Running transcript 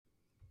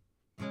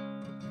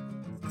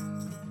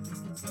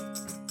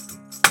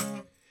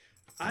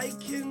I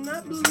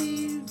cannot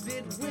believe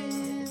it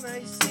when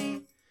I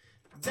see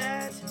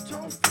that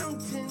tall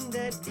fountain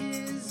that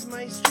is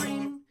my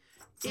stream.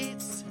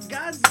 It's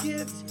God's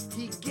gift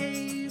he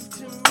gave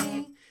to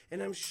me,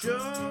 and I'm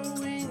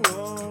showing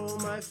all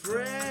my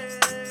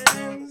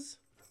friends.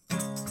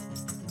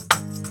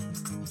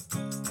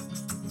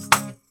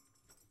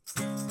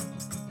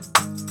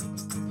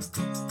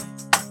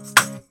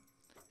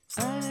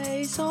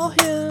 I saw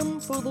him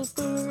for the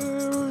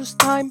first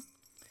time.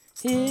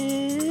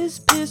 His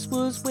piss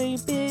was way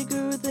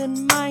bigger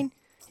than mine.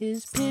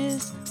 His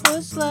piss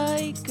was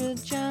like a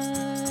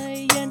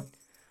giant,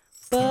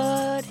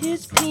 but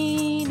his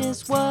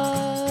penis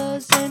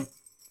wasn't.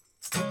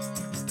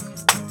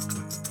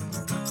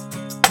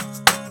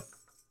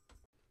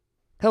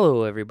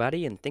 Hello,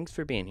 everybody, and thanks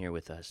for being here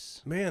with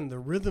us. Man, the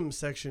rhythm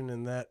section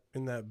in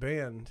that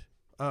band.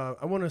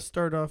 I want to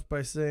start off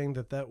by saying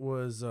that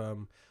was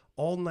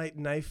All Night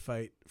Knife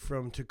Fight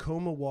from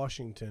Tacoma,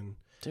 Washington.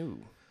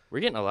 Dude, we're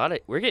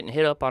getting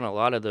hit up on a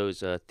lot of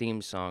those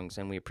theme songs,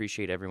 and we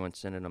appreciate everyone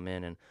sending them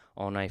in. And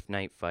All Night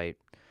Knife Fight,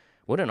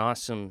 what an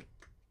awesome!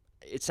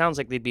 It sounds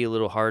like they'd be a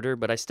little harder,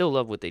 but I still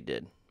love what they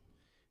did.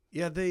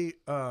 Yeah, they.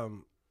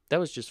 That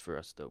was just for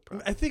us, though.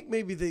 Probably. I think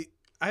maybe they.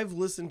 I've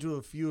listened to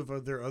a few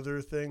of their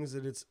other things,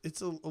 and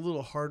it's a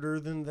little harder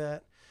than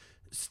that.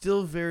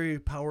 Still very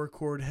power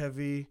chord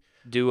heavy.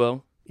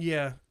 Duo.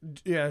 Yeah.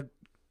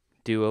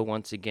 Duo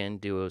once again.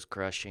 Duo's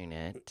crushing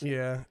it.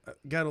 Yeah,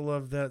 gotta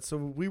love that. So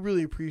we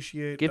really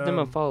appreciate. Give them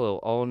a follow.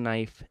 All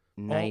Night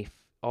Knife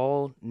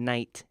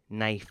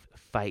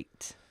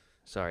Fight.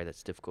 Sorry,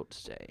 that's difficult to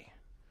say.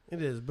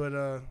 It is,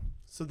 but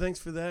so thanks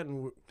for that,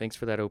 and thanks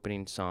for that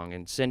opening song.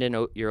 And send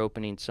in your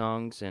opening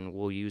songs, and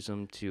we'll use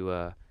them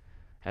to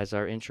as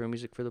our intro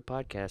music for the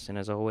podcast. And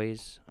as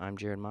always, I'm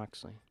Jarrod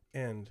Moxley.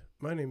 And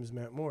my name is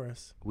Matt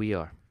Morris. We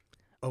are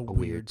A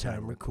Weird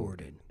Time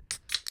Recorded.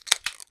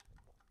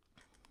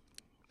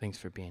 Thanks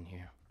for being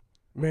here.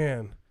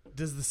 Man,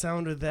 does the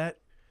sound of that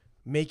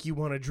make you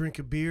want to drink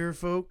a beer,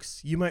 folks?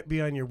 You might be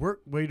on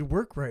your way to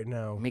work right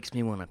now. Makes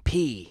me want to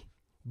pee.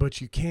 But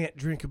you can't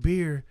drink a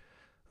beer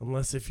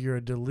unless if you're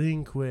a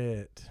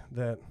delinquent.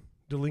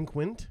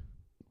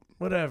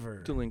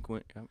 Whatever.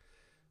 Delinquent, yeah.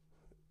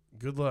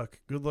 Good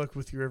luck. Good luck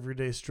with your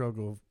everyday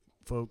struggle,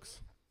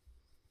 folks.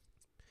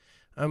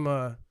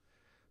 I'm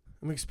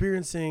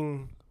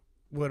experiencing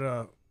what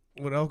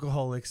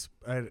alcoholics,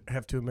 I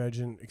have to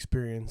imagine,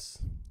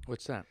 experience.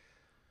 What's that?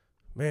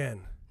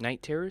 Man.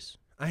 Night terrors?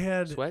 I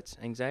had sweats,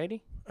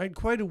 anxiety? I had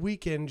quite a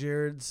weekend,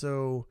 Jarrod,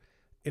 so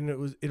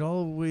and it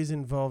always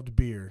involved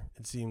beer,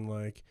 it seemed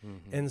like.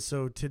 Mm-hmm. And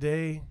so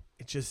today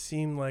it just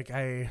seemed like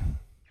how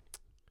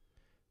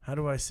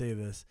do I say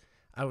this?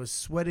 I was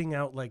sweating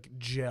out like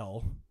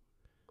gel.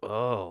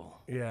 Oh.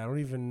 Yeah, I don't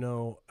even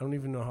know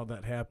how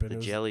that happened. The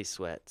jelly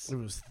sweats. It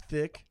was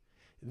thick.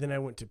 Then I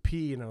went to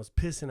pee and I was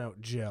pissing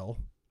out gel.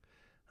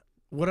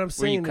 What I'm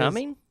saying Were you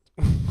coming?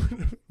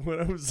 What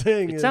I'm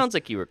saying is... It sounds sounds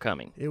like you were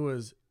coming. It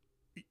was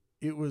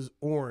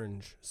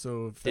orange.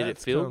 So did it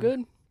feel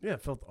good? Yeah,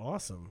 it felt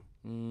awesome.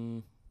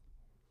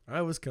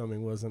 I was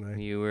coming, wasn't I?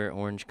 You were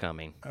orange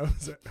coming. I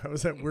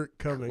was at work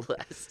coming.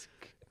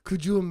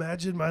 Could you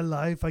imagine my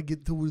life? I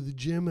get to the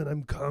gym and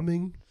I'm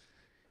coming.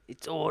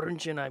 It's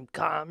orange and I'm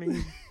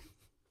coming.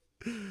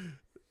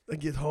 I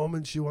get home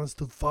and she wants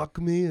to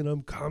fuck me and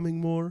I'm coming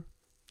more.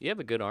 You have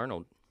a good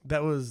Arnold.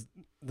 It was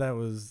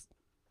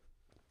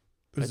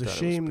a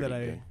shame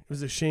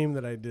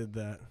that I did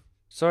that.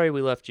 Sorry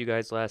we left you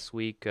guys last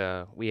week.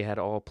 We had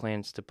all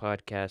plans to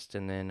podcast,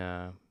 and then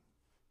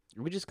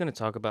we're just going to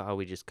talk about how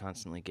we just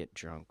constantly get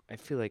drunk. I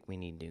feel like we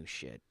need new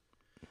shit.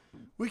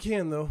 We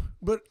can, though.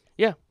 But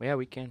yeah,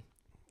 we can.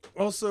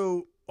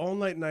 Also, All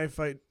Night Knife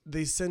Fight,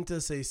 they sent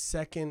us a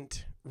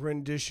second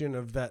rendition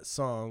of that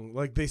song.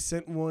 Like, they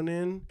sent one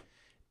in,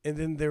 and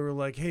then they were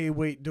like, hey,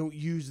 wait, don't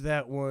use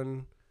that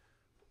one.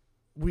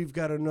 We've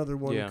got another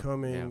one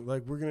coming. Yeah.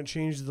 Like, we're going to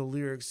change the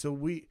lyrics. So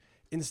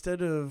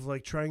instead of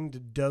like trying to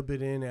dub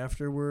it in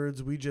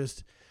afterwards, we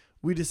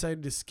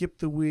decided to skip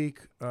the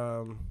week.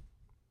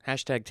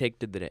 Hashtag take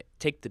the day.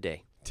 Take the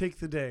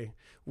day.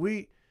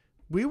 We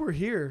were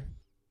here.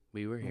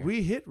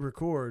 We hit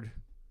record,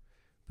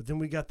 but then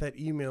we got that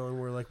email and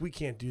we're like, we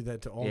can't do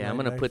that to All Night. Yeah, I'm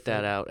going to put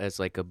that out as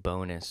like a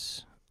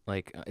bonus.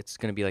 Like, it's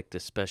going to be like the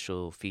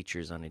special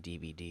features on a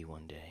DVD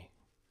one day.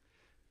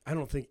 I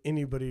don't think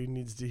anybody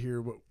needs to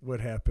hear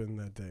what happened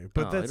that day.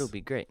 But it'll be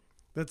great.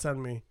 That's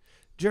on me.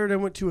 Jarrod, I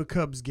went to a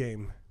Cubs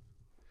game.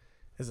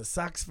 As a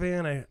Sox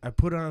fan, I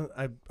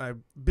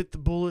bit the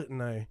bullet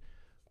and I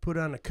put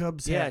on a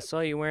Cubs hat. Yeah, I saw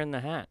you wearing the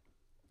hat.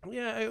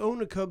 Yeah, I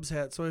own a Cubs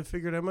hat, so I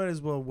figured I might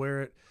as well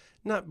wear it,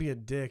 not be a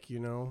dick, you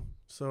know.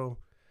 So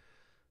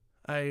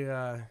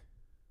I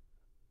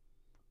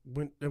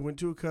went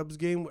to a Cubs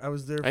game. I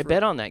was there. I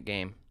bet on that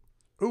game.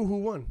 Oh, who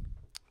won?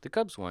 The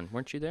Cubs won.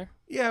 Weren't you there?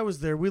 Yeah, I was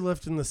there. We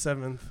left in the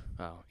 7th.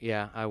 Oh,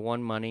 yeah. I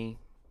won money.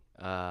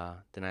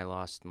 Then I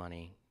lost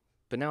money.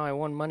 But now I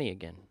won money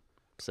again.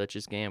 Such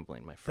is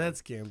gambling, my friend.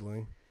 That's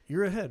gambling.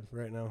 You're ahead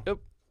right now. Yep.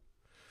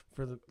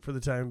 for the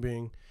time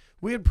being.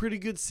 We had pretty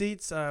good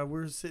seats. We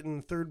were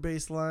sitting third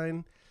base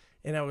line,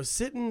 and I was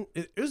sitting.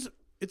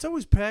 It's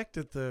always packed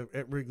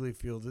at Wrigley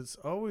Field. It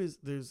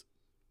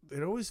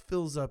always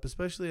fills up,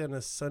 especially on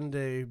a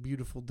Sunday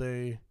beautiful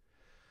day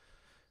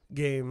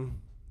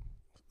game.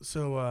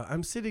 So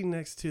I'm sitting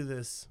next to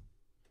this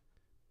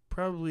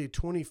probably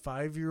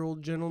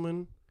 25-year-old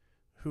gentleman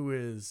who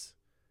is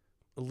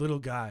a little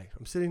guy.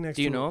 I'm sitting next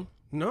to him. Do you know him?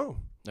 No.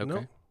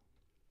 Okay.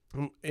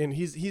 No. And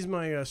he's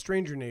my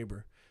stranger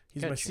neighbor.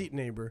 He's my seat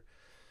neighbor.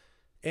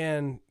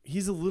 And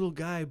he's a little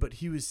guy, but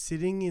he was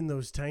sitting in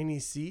those tiny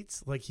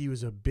seats like he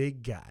was a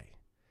big guy.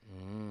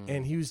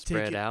 And he was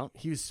spread out.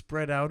 He was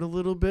spread out a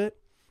little bit,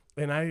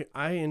 and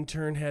I in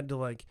turn had to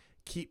like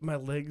keep my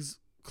legs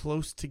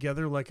close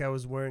together like I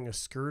was wearing a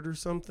skirt or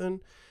something,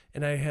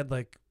 and I had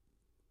like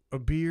a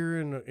beer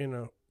and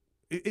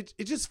it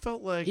just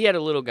felt like He had a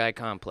little guy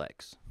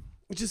complex.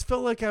 it just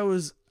felt like I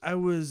was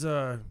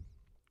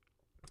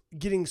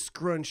getting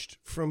scrunched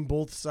from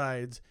both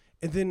sides,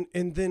 and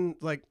then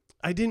like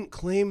I didn't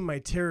claim my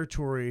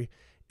territory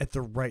at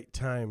the right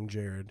time,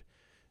 Jarrod.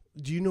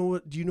 Do you know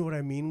what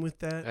I mean with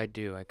that? I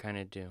do. I kind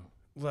of do.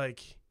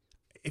 Like,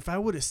 if I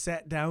would have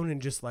sat down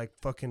and just like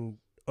fucking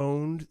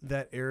owned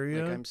that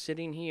area, Like, I'm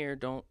sitting here.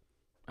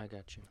 I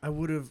got you. I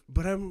would have.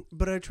 But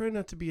I try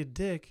not to be a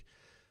dick,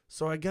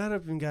 so I got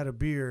up and got a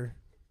beer,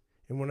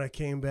 and when I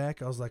came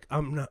back, I was like,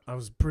 I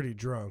was pretty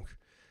drunk,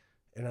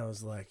 and I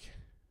was like,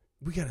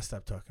 we gotta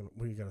stop talking.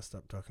 We gotta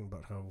stop talking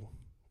about how.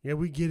 Yeah,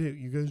 we get it.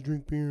 You guys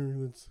drink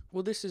beer.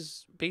 Well, this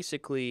is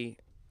basically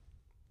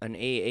an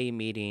AA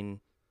meeting,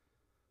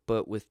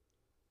 but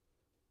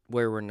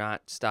where we're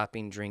not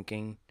stopping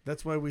drinking.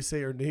 That's why we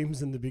say our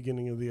names in the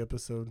beginning of the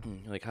episode.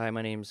 Like, hi,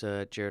 my name's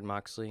Jarrod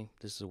Moxley.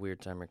 This is a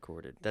weird time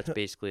recorded. That's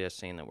basically us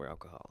saying that we're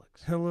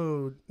alcoholics.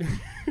 Hello.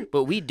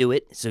 But we do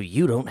it so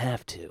you don't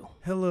have to.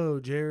 Hello,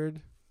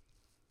 Jarrod.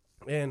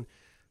 And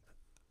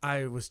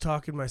I was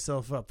talking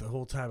myself up the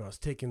whole time. I was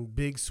taking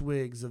big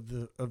swigs of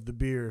the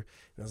beer.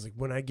 And I was like,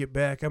 when I get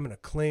back, I'm going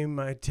to claim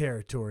my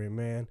territory,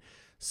 man.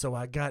 So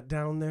I got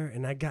down there,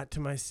 and I got to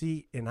my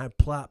seat, and I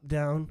plopped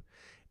down,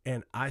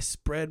 and I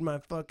spread my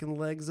fucking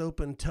legs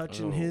open,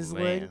 touching his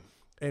leg.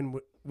 And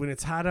when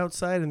it's hot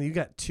outside and you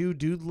got two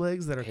dude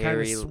legs that are kind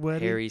of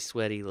sweaty, hairy,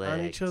 sweaty legs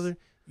on each other,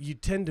 you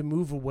tend to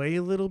move away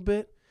a little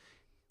bit.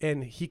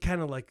 And he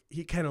kind of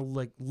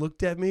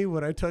looked at me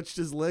when I touched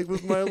his leg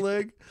with my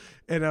leg,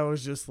 and I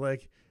was just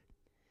like,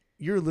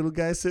 "You're a little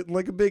guy sitting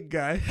like a big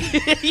guy."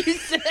 You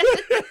said.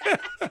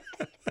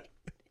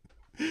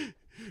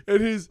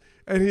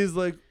 and he's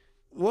like,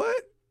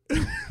 "What?"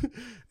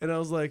 And I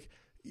was like,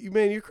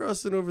 "Man, you're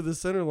crossing over the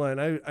center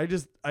line.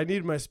 I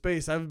need my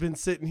space. I've been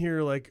sitting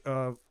here like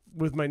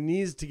with my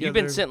knees together. You've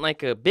been sitting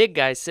like a big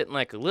guy, sitting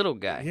like a little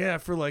guy. Yeah,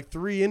 for like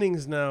 3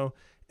 innings now,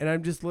 and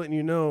I'm just letting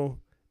you know."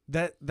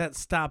 That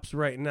stops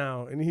right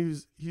now. And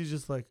he's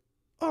just like,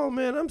 "Oh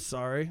man, I'm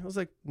sorry." I was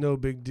like, "No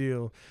big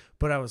deal."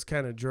 But I was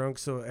kind of drunk,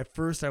 so at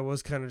first I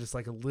was kind of just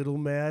like a little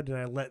mad, and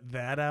I let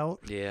that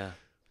out. Yeah,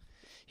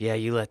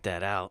 you let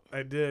that out.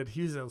 I did.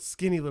 He's a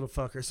skinny little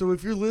fucker. So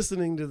if you're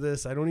listening to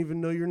this, I don't even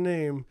know your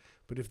name,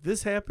 but if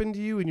this happened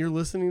to you and you're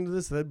listening to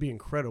this, that'd be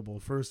incredible,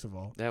 first of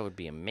all. That would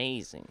be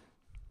amazing.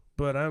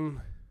 But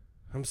I'm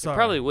sorry. It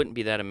probably wouldn't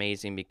be that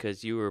amazing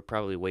because you were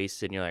probably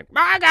wasted and you're like,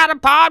 I got a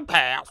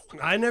podcast.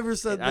 I never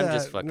said that. I'm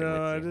just fucking with you.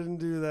 No, I didn't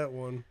do that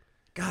one.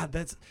 God,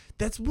 that's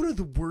one of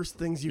the worst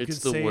things you could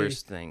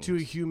say to a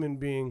human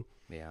being.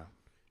 Yeah,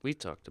 we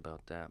talked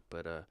about that.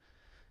 But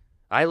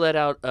I let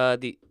out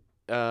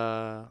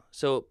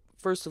so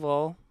first of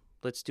all,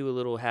 let's do a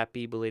little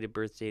happy belated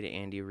birthday to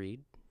Andy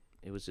Reid.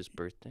 It was his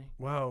birthday.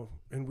 Wow,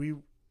 and we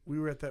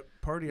were at that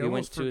party. I We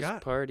almost went to forgot.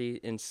 his party,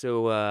 and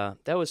so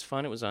that was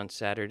fun. It was on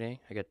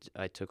Saturday.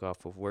 I took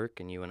off of work,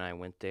 and you and I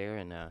went there.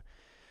 And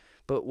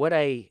but what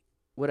I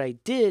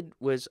did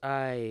was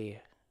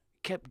I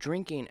kept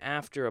drinking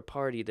after a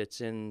party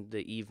that's in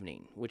the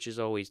evening, which is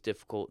always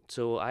difficult.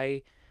 So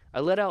I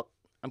let out.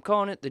 I'm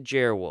calling it the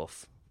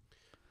Jarrwolf.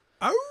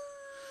 Ow!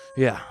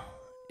 Yeah.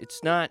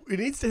 It's not. It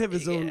needs to have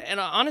his own. And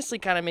it honestly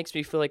kind of makes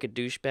me feel like a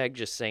douchebag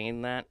just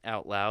saying that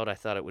out loud. I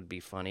thought it would be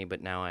funny,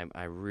 but now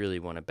I really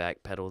want to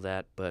backpedal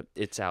that. But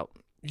it's out.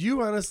 You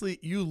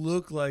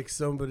look like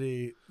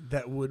somebody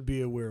that would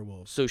be a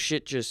werewolf. So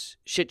shit just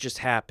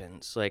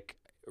happens like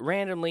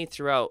randomly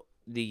throughout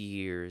the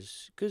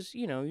years because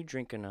you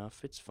drink enough.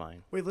 It's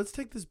fine. Wait, let's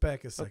take this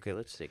back a second. Okay,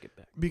 let's take it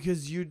back.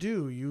 Because you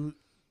do.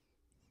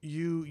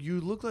 You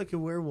look like a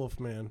werewolf,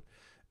 man.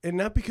 And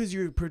not because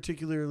you're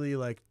particularly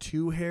like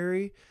too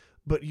hairy,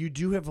 but you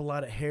do have a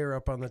lot of hair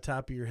up on the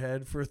top of your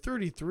head for a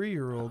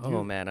 33-year-old.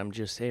 Oh man, I'm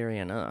just hairy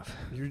enough.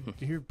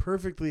 You're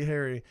perfectly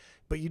hairy,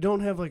 but you don't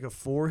have like a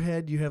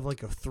 4-head. You have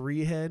like a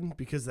 3-head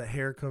because the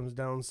hair comes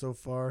down so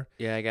far.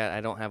 Yeah, I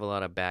don't have a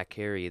lot of back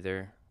hair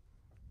either.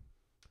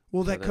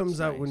 Well, So that comes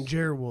that's out when nice.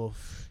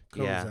 Jarrwolf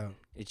comes out.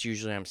 It's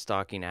usually I'm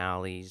stalking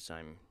alleys.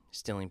 I'm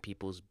stealing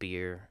people's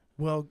beer.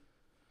 Well,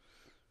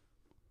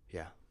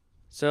 yeah.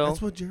 So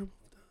that's what Jarrwolf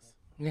does.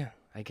 Yeah,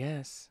 I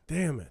guess.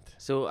 Damn it.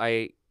 So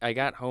I I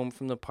got home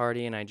from the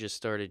party and I just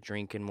started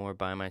drinking more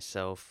by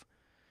myself.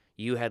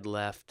 You had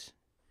left,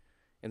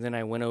 and then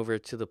I went over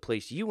to the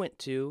place you went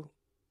to,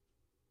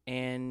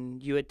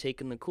 and you had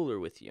taken the cooler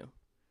with you.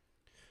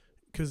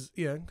 Cause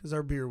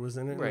our beer was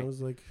in it. Right. And I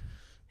was like,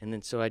 and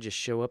then so I just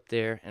show up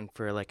there, and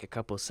for like a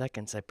couple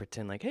seconds, I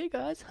pretend like, hey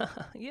guys,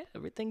 yeah,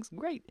 everything's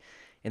great.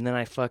 And then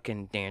I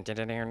fucking and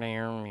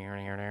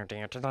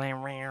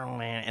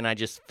I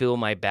just fill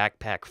my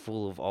backpack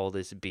full of all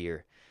this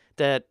beer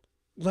that,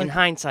 in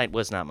hindsight,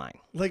 was not mine.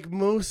 Like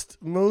most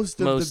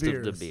of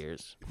the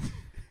beers.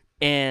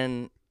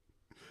 And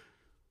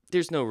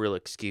there's no real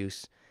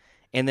excuse.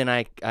 And then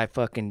I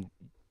fucking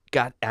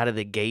got out of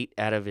the gate,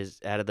 out of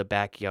the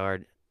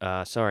backyard.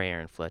 Sorry,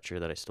 Aaron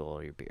Fletcher, that I stole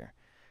all your beer.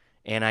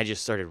 And I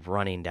just started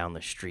running down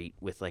the street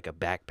with like a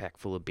backpack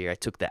full of beer. I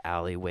took the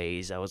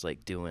alleyways. I was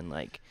like doing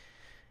like.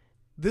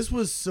 This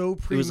was so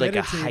premeditated. It was like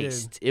a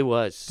heist. It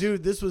was.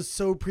 Dude, this was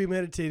so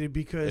premeditated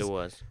because it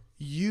was.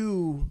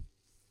 You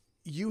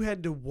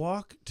had to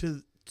walk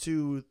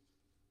to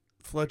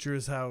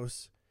Fletcher's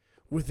house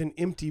with an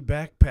empty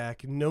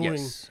backpack, knowing.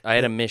 Yes, I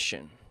had a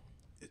mission.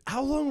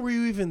 How long were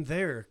you even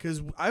there?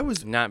 Because I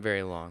was not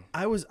very long.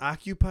 I was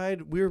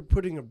occupied. We were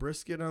putting a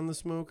brisket on the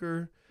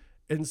smoker,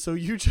 and so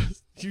you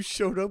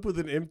showed up with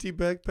an empty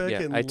backpack.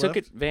 Yeah, and I took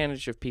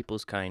advantage of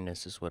people's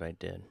kindness. Is what I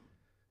did.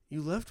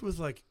 You left with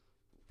like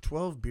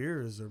 12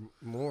 beers or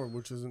more,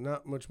 which is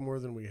not much more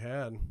than we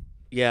had.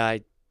 Yeah,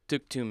 I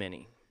took too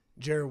many.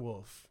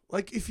 Jarrod.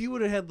 Like if you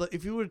would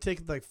have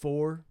taken like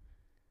 4.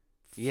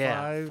 Yeah,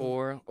 5.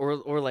 4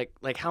 or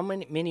like how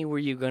many were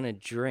you gonna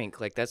drink?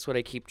 Like that's what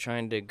I keep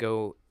trying to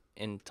go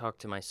and talk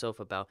to myself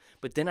about.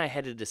 But then I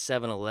headed to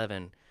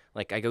 7-Eleven.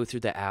 Like I go through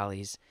the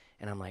alleys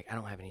and I'm like, I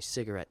don't have any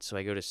cigarettes, so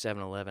I go to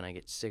 7-Eleven. I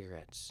get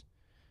cigarettes,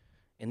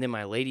 and then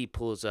my lady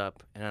pulls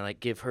up and I like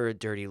give her a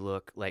dirty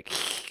look, like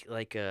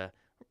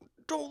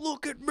don't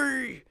look at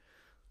me.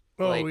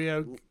 Oh like,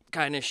 yeah,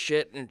 kind of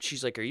shit. And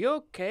she's like, "Are you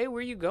okay?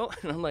 Where you going?"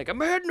 And I'm like,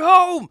 "I'm heading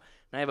home."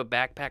 And I have a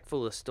backpack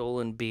full of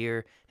stolen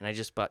beer, and I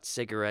just bought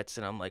cigarettes,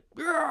 and I'm like,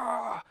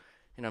 "Yeah!"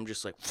 And I'm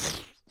just like,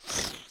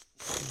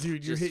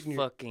 dude, you're hitting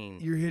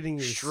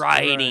your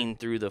striding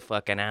through the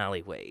fucking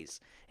alleyways,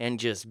 and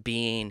just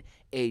being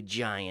a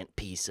giant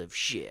piece of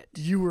shit.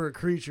 You were a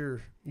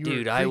creature.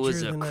 Dude, I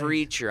was a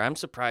creature. I'm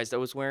surprised I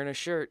was wearing a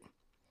shirt.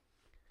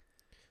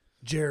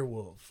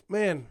 Jarrod,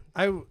 man,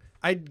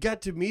 I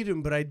got to meet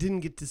him, but I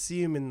didn't get to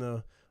see him in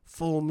the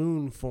full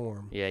moon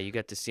form. Yeah, you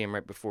got to see him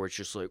right before. It's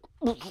just like,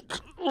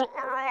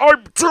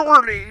 I'm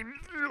turning.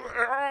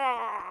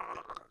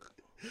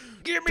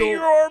 Give me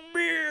your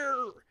beer.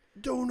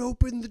 Don't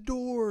open the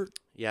door.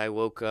 Yeah, I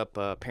woke up.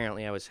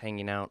 Apparently, I was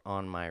hanging out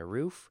on my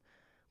roof,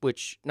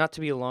 which, not to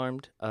be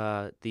alarmed,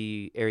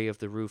 the area of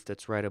the roof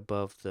that's right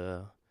above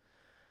the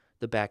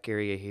back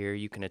area here,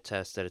 you can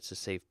attest that it's a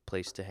safe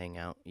place to hang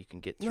out. You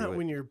can get through Not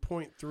when you're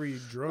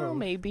 0.3 drunk. Well,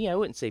 maybe. I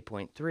wouldn't say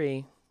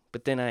 0.3.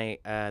 But then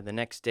the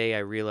next day I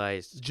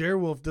realized...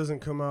 Jarrod doesn't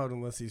come out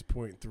unless he's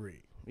 0.3.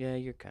 Yeah,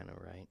 you're kind of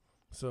right.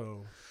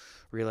 So...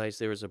 Realized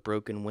there was a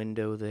broken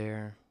window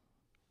there.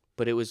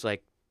 But it was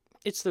like...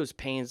 It's those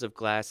panes of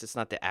glass. It's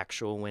not the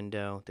actual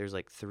window. There's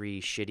like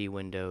 3 shitty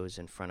windows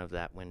in front of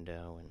that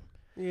window. And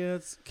yeah,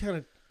 it's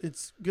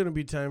going to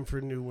be time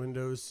for new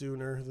windows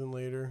sooner than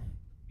later.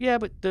 Yeah,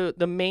 but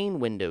the main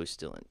window's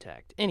still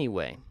intact.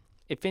 Anyway,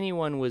 if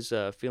anyone was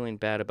feeling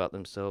bad about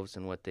themselves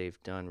and what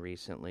they've done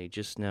recently,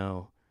 just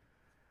know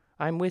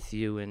I'm with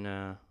you,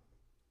 and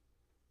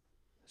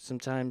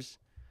sometimes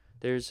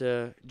there's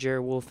a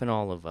Jarrod in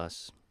all of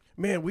us.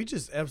 Man, we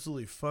just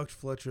absolutely fucked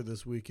Fletcher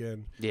this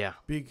weekend. Yeah.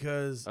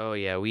 Because... Oh,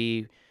 yeah,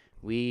 we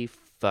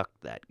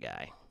fucked that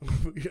guy.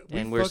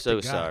 And we're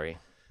so sorry.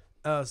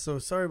 So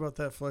sorry about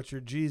that, Fletcher.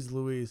 Jeez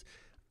Louise.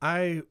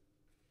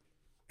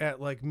 At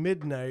like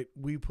midnight,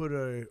 we put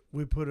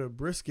a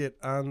brisket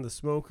on the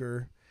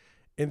smoker,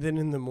 and then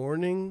in the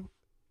morning,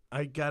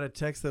 I got a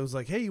text that was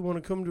like, "Hey, you want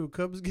to come to a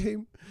Cubs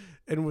game?"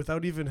 And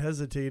without even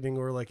hesitating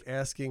or like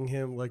asking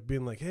him, like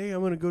being like, "Hey,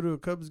 I'm gonna go to a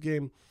Cubs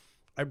game,"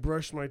 I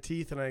brushed my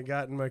teeth and I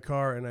got in my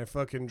car and I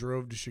fucking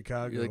drove to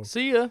Chicago. You're like,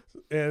 "See ya."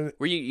 And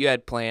were you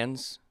had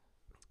plans?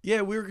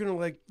 Yeah, we were gonna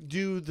like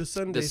do the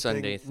Sunday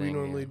thing we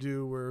normally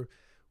do, where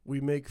we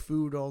make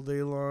food all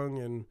day long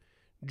and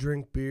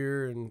drink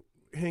beer and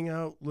hang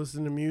out,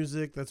 listen to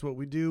music. That's what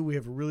we do. We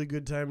have a really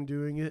good time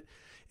doing it.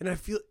 And I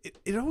feel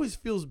it always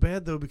feels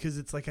bad though, because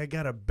it's like I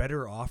got a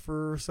better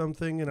offer or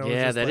something. And I was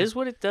just that is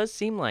what it does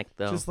seem like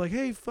though. Just like,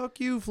 hey, fuck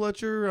you,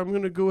 Fletcher. I'm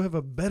gonna go have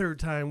a better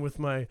time with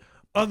my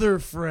other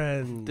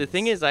friends. The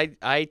thing is, I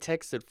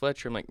texted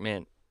Fletcher. I'm like,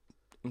 man,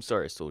 I'm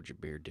sorry I sold your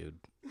beer, dude.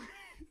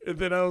 And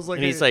then I was like,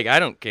 and he's like, I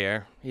don't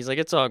care. He's like,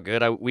 it's all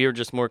good. We were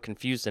just more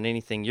confused than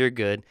anything. You're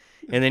good.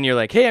 And then you're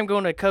like, hey, I'm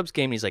going to a Cubs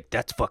game. And he's like,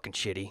 that's fucking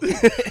shitty.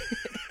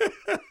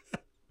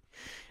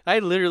 I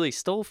literally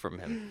stole from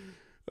him.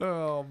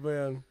 Oh,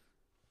 man.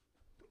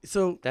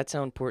 So that's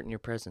how important your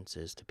presence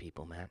is to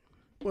people, Matt.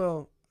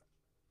 Well,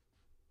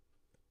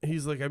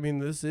 he's like, I mean,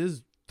 this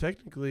is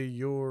technically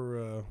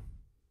your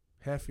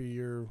half of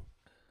your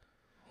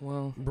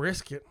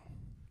brisket.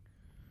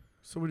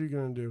 So what are you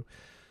gonna do?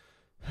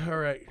 All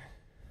right,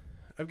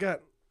 I've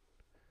got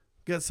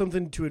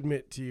something to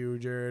admit to you,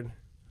 Jarrod,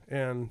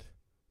 and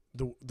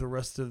the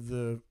rest of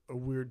the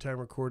Weird Time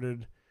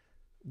Recorded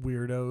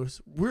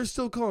weirdos. We're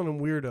still calling them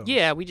weirdos.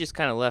 Yeah, we just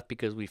kind of left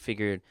because we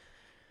figured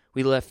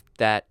we left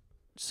that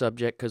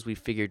subject because we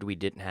figured we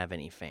didn't have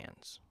any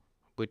fans,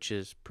 which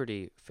is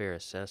pretty fair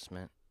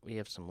assessment. We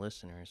have some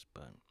listeners,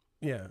 but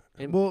Yeah.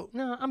 no,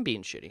 I'm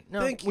being shitty.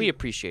 No, we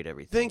appreciate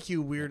everything. Thank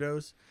you,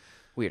 weirdos.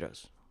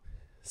 Weirdos.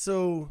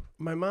 So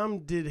my mom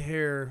did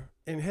hair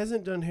and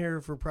hasn't done hair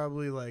for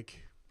probably like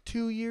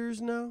 2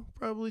 years now.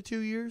 Probably 2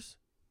 years,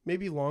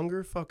 maybe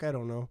longer. Fuck, I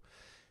don't know.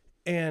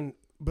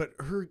 But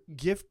her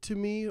gift to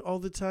me all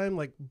the time,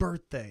 like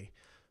birthday,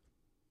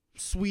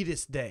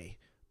 sweetest day,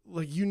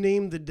 like you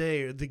name the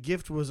day, the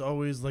gift was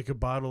always like a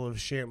bottle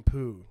of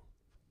shampoo,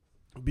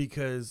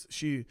 because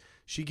she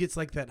gets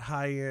like that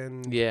high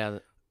end. Yeah.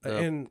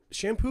 And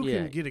shampoo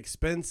can get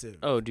expensive.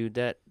 Oh, dude,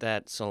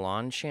 that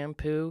salon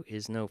shampoo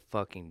is no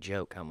fucking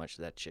joke how much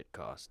that shit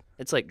costs.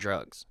 It's like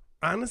drugs.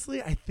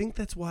 Honestly, I think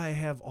that's why I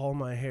have all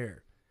my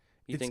hair.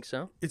 You think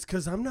so? It's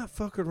because I'm not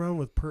fucking around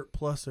with Pert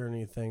Plus or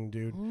anything,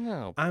 dude.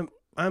 No.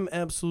 I'm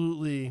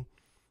absolutely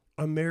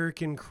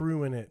American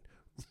crewing it.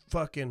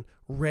 Fucking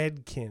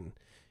Redken.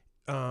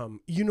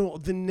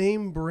 The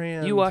name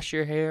brand. You wash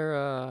your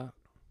hair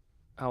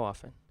how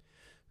often?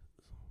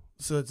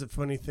 So it's a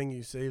funny thing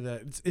you say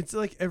that. It's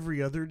like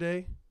every other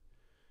day.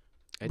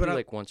 I do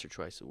like once or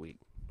twice a week.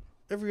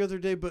 Every other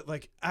day, but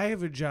like I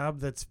have a job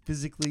that's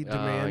physically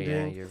demanding.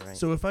 Oh, yeah, you're right.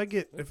 So if I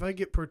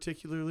get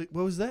particularly,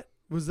 what was that?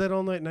 Was that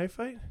All Night Knife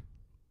Fight?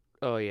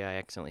 Oh yeah, I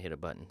accidentally hit a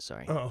button.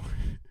 Sorry. Oh.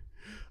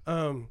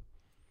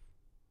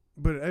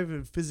 But I have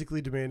a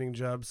physically demanding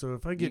job, so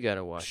if I get you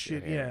gotta wash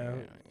shit, your hair.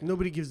 yeah,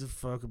 nobody gives a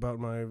fuck about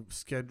my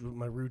schedule,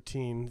 my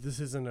routine. This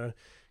isn't a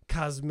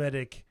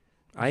cosmetic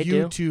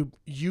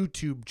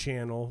YouTube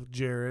channel,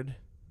 Jarrod.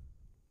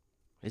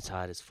 It's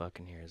hot as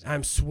fucking here.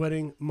 I'm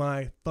sweating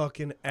my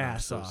fucking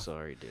ass off. I'm so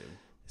sorry, dude.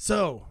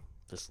 So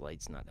this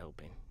light's not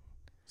helping.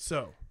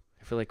 So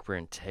I feel like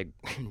we're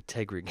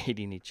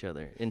interrogating each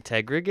other.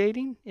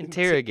 Interrogating?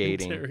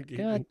 Interrogating.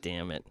 God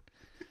damn it.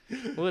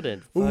 What a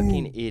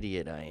fucking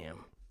idiot I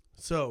am.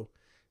 So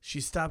she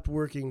stopped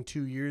working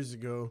 2 years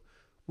ago,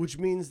 which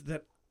means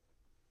that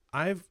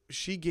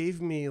she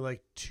gave me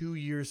like 2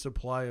 years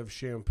supply of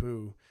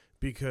shampoo,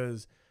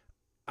 because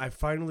I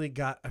finally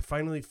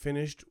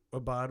finished a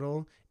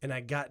bottle and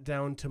I got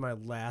down to my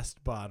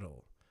last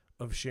bottle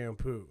of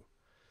shampoo.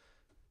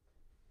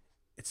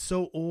 It's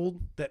so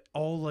old that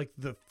all like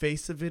the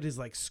face of it is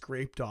like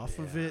scraped off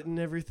of it and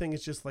everything.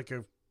 It's just like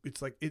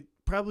it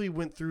probably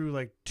went through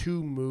like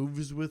 2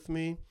 moves with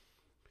me.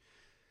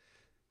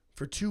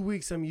 For 2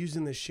 weeks, I'm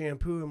using this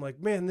shampoo. I'm like,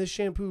 man, this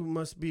shampoo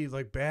must be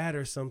like bad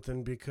or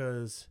something,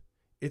 because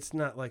it's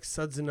not like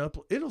sudsing up.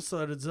 It'll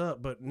suds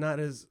up, but not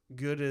as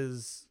good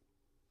as.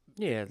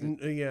 Yeah.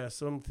 Yeah.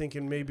 So I'm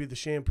thinking maybe the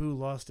shampoo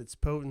lost its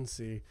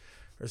potency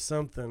or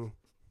something.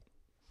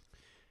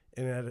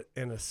 And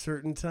at a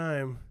certain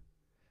time,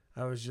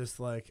 I was just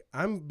like,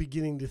 I'm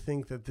beginning to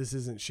think that this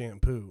isn't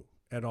shampoo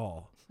at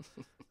all.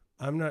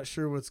 I'm not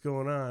sure what's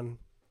going on.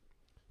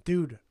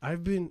 Dude, I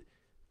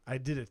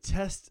did a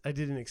test. I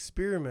did an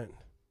experiment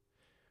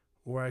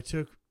where I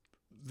took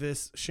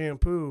this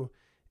shampoo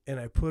and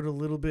I put a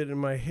little bit in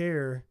my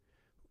hair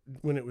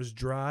when it was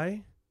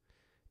dry,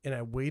 and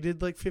I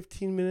waited like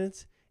 15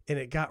 minutes and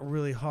it got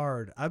really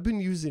hard. I've been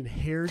using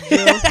hair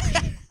gel.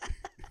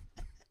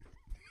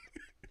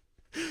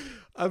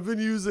 I've been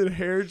using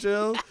hair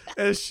gel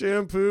as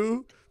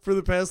shampoo for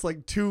the past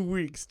like 2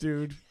 weeks,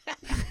 dude.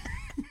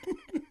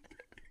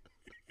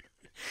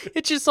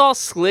 It's just all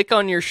slick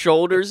on your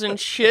shoulders and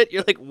shit.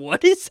 You're like,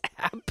 what is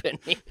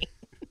happening?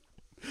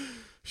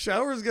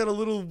 Showers got a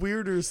little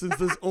weirder since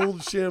this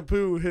old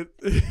shampoo hit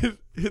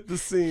the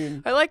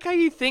scene. I like how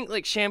you think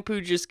like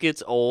shampoo just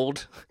gets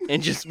old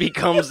and just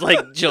becomes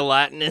like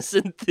gelatinous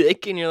and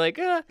thick, and you're like,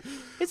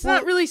 it's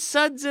not really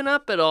sudsing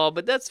up at all,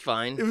 but that's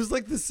fine. It was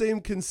like the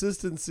same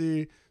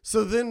consistency.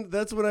 So then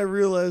that's when I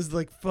realized,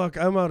 like, fuck,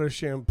 I'm out of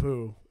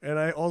shampoo. And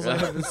I also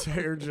have this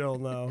hair gel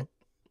now.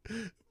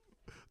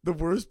 The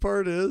worst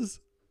part is,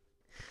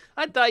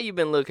 I thought you'd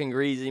been looking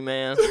greasy,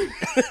 man.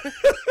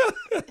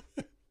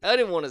 I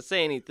didn't want to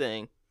say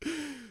anything.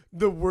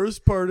 The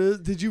worst part is,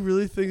 did you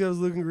really think I was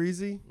looking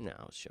greasy? No,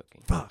 I was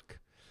joking. Fuck.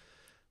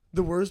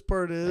 The worst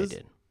part is,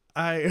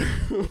 I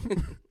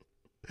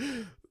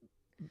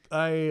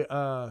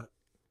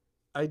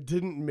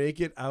didn't make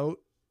it out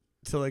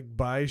to like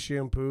buy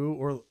shampoo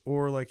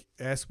or like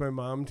ask my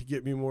mom to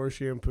get me more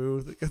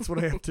shampoo. That's what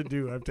I have to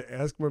do. I have to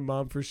ask my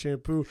mom for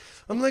shampoo.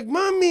 I'm like,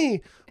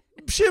 Mommy,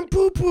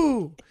 shampoo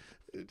poo.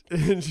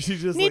 And she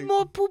just need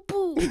more poo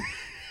poo.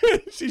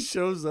 She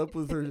shows up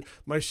with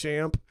my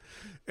champ,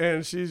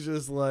 and she's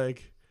just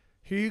like,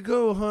 here you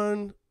go,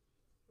 hon.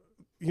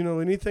 You know,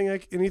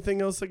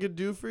 anything else I could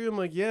do for you? I'm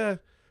like, yeah.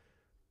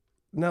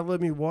 Not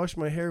let me wash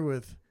my hair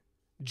with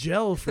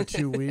gel for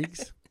 2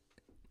 weeks.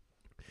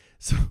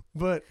 So,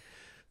 but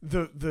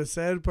the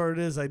sad part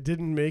is I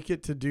didn't make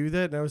it to do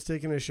that, and I was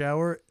taking a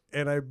shower,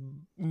 and I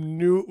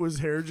knew it was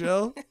hair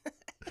gel,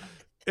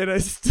 and I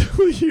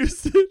still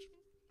used it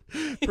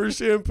for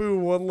shampoo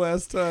one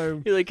last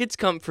time. You're like, it's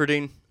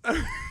comforting.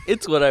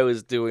 It's what I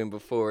was doing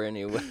before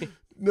anyway.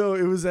 No,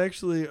 it was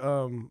actually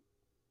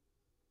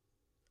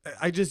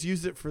I just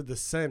used it for the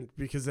scent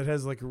because it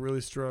has like a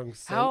really strong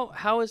scent.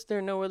 How is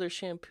there no other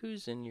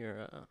shampoos in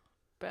your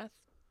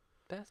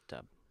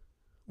bathtub?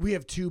 We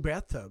have 2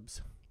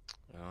 bathtubs.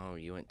 Oh,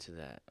 you went to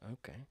that.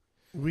 Okay.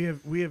 We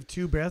have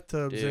 2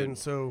 bathtubs, Dude. and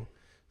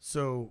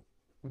so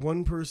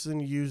one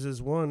person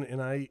uses one,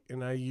 and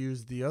I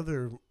use the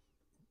other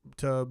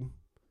tub.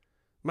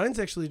 Mine's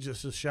actually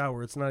just a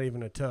shower. It's not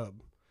even a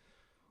tub.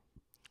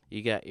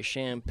 You got your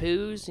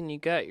shampoos and you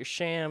got your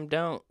sham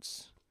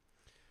don'ts.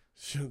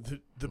 The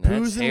That's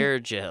poos and hair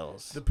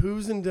gels. the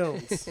poos and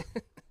don'ts.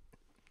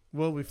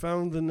 Well, we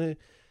found the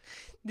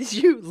Did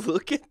you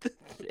look at the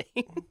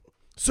thing?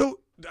 so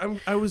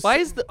I was. Why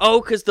is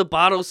because the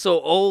bottle's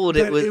so old?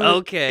 It was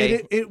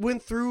okay. It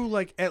went through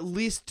like at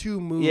least 2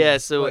 moves. Yeah,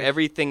 so like,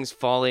 everything's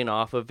falling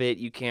off of it.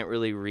 You can't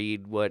really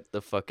read what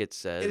the fuck it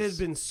says. it has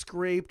been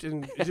scraped,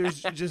 and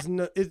there's just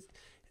no.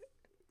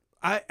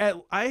 I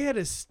had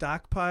a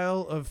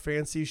stockpile of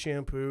fancy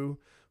shampoo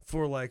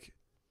for like,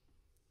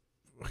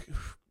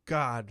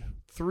 God,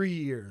 3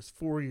 years,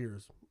 4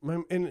 years,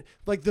 and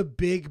like the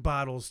big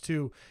bottles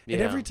too. Yeah,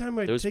 and every time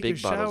I those take big a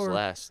shower, bottles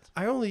last.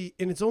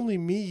 it's only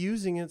me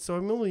using it, so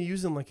I'm only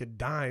using like a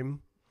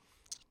dime.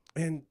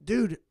 And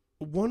dude,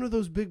 one of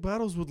those big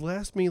bottles would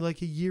last me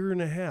like a year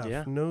and a half.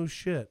 Yeah. No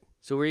shit.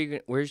 So where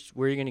you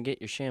gonna get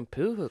your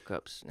shampoo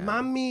hookups now?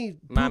 Mommy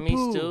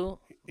Mommy's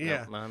still?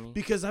 Yeah. No, mommy.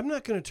 Because I'm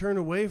not going to turn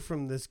away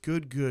from this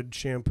good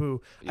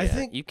shampoo. Yeah, I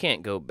think you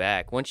can't go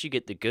back. Once you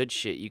get the good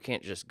shit, you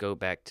can't just go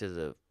back to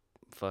the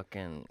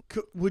fucking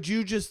would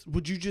you just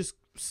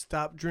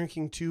stop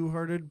drinking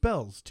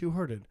Bell's Two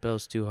Hearted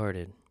Bell's Too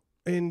Hearted,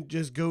 and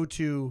just go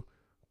to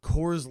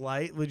Coors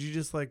Light? Would you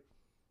just like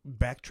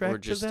backtrack or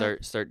just to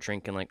that? start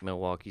drinking like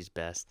Milwaukee's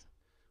Best?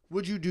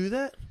 Would you do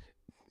that?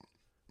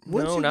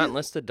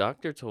 Unless the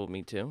doctor told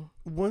me to.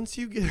 Once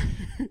you get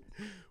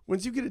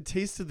a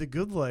taste of the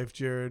good life,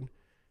 Jarrod,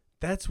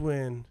 that's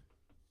when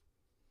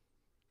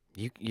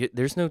You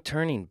there's no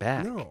turning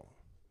back. no,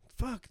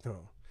 fuck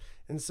no.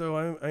 And so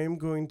I am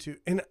going to,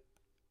 and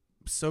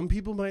some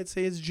people might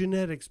say it's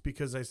genetics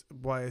because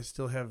why I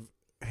still have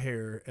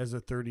hair as a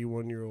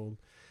 31-year-old.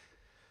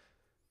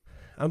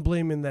 I'm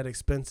blaming that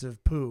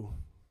expensive poo.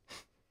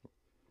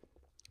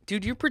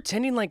 Dude, you're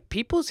pretending like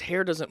people's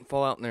hair doesn't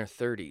fall out in their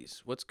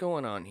 30s. What's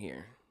going on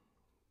here?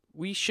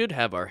 We should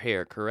have our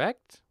hair,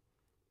 correct?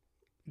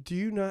 Do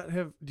you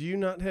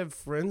not have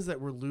friends that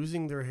were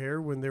losing their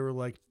hair when they were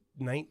like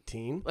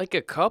 19? Like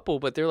a couple,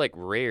 but they're like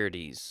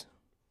rarities.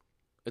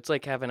 It's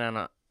like having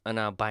an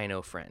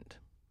albino friend.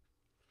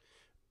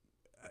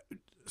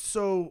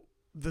 So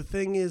the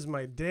thing is,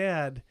 my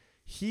dad,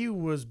 he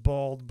was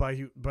bald by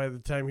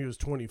the time he was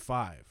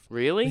 25.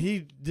 Really? He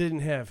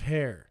didn't have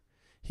hair.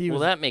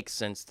 That makes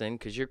sense then,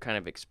 because you're kind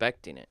of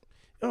expecting it.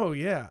 Oh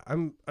yeah,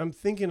 I'm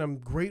thinking I'm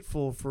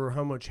grateful for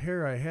how much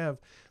hair I have.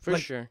 For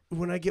sure.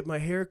 When I get my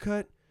hair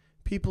cut,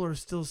 people are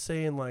still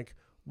saying like,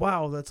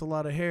 "Wow, that's a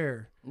lot of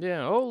hair."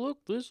 Yeah. Oh, look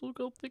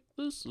how thick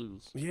this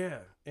is. Yeah,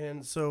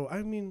 and so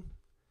I mean,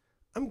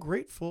 I'm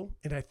grateful,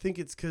 and I think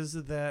it's because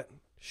of that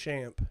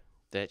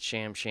That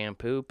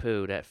shampoo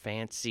poo, that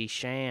fancy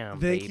sham,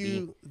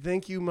 baby.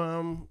 Thank you,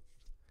 Mom,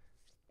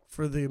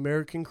 for the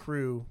American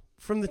Crew.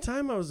 From the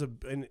time I was a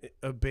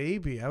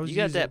baby, I was. You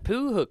got that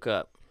poo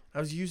hookup. I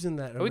was using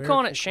that. Are we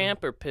calling it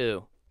champ or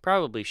poo?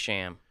 Probably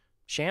sham.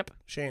 Champ?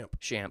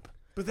 Champ.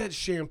 But that's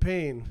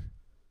champagne.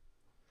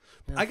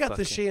 Oh, I got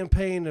the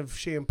champagne of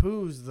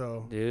shampoos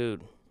though.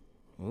 Dude.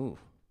 Ooh.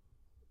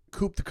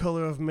 Coupe the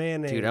color of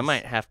mayonnaise. Dude, I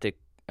might have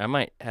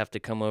to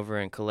come over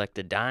and collect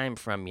a dime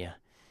from you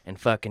and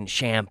fucking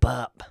champ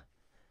up.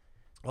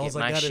 All's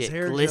Get I my got shit is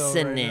hair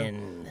glistening. gel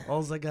right now.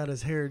 All's I got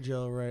is hair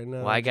gel right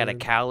now. Well, I got a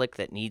dude. cowlick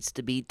that needs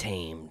to be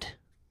tamed.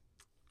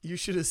 You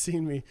should have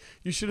seen me.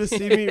 You should have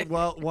seen me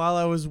while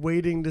I was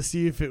waiting to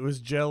see if it was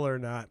gel or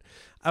not.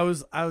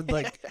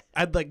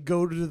 I'd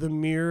go to the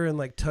mirror and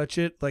like touch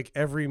it like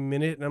every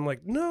minute, and I'm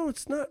like, no,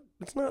 it's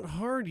not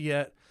hard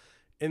yet.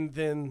 And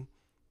then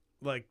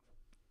like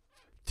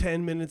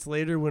 10 minutes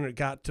later, when it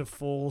got to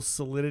full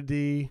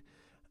solidity,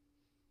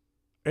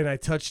 and I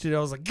touched it, I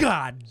was like,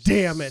 God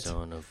damn it!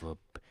 Son of a.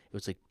 It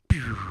was like.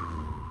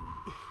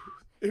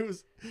 It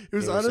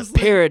was honestly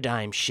a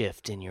paradigm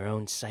shift in your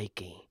own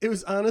psyche. It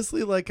was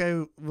honestly like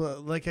I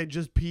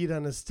just peed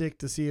on a stick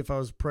to see if I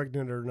was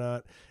pregnant or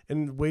not,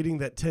 and waiting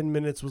that 10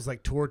 minutes was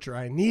like torture.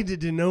 I needed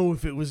to know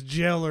if it was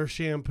gel or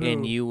shampoo.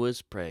 And you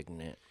was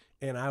pregnant.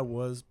 And I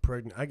was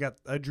pregnant.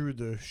 I drew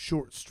the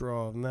short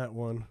straw on that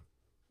one.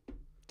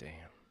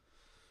 Damn.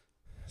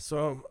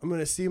 So I'm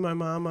gonna see my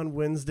mom on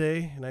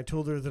Wednesday, and I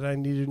told her that I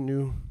needed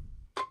new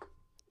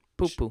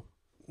poo.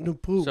 New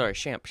poo. Sorry,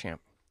 champ.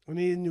 I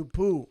needed new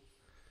poo.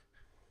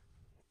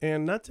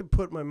 And not to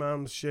put my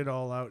mom's shit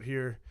all out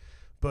here,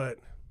 but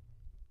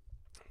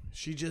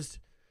she just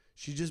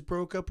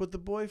broke up with the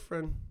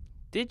boyfriend.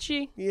 Did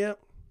she?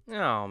 Yep.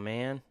 Oh,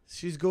 man.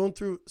 She's going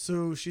through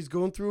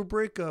a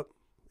breakup.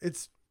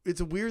 It's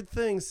a weird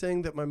thing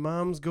saying that my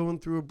mom's going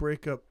through a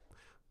breakup,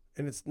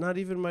 and it's not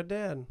even my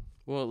dad.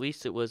 Well, at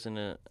least it wasn't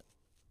a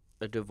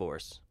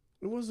divorce.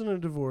 It wasn't a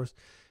divorce.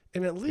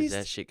 And at least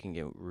that shit can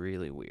get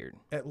really weird.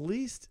 At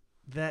least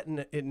that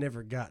it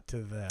never got to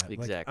that.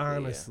 Exactly. Like,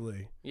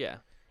 honestly. Yeah.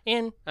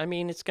 And, I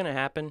mean, it's going to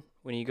happen.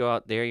 When you go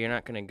out there, you're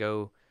not going to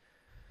go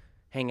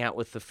hang out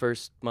with the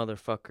first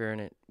motherfucker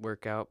and it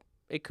work out.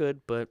 It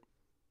could, but...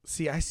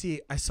 I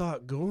saw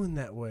it going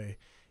that way.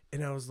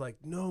 And I was like,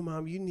 no,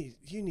 Mom, you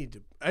need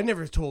to... I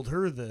never told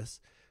her this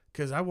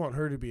because I want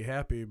her to be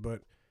happy,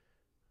 but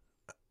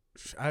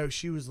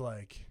she was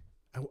like...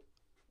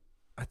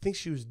 I think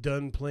she was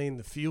done playing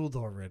the field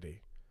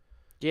already.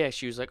 Yeah,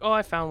 she was like, oh,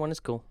 I found one.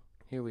 It's cool.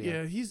 Here we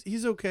are. Yeah,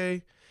 he's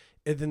okay.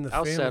 And then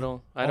I'll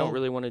settle. I don't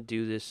really want to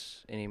do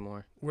this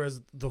anymore.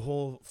 Whereas the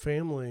whole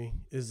family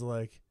is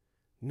like,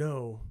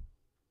 no,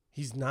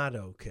 he's not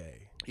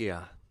okay.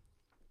 Yeah.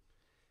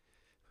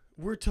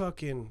 We're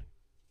talking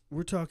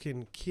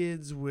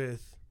kids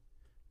with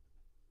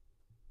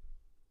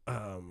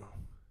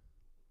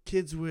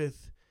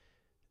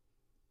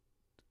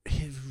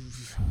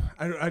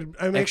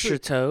I'm extra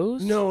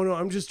toes? No,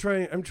 I'm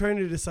trying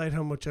to decide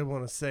how much I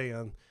want to say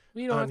on.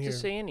 You don't have to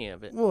say any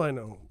of it. Well, I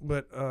know,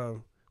 but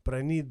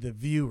I need the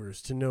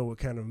viewers to know what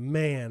kind of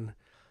man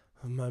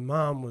my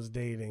mom was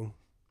dating.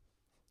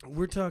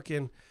 We're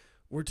talking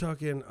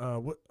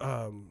the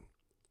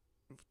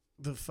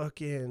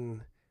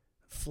fucking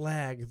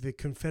flag, the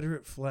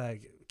Confederate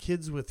flag,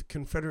 kids with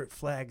Confederate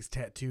flags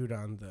tattooed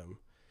on them.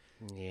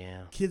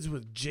 Yeah. Kids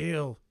with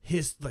jail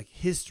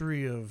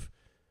history of.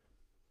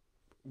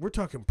 We're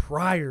talking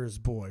priors,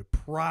 boy,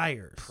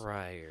 priors.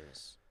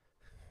 Priors.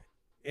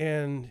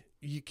 And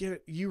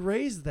you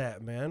raised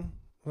that, man.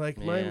 Like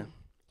my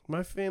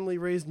family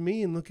raised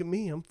me, and look at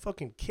me, I'm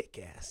fucking kick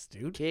ass,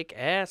 dude. Kick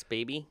ass,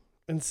 baby.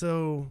 And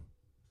so,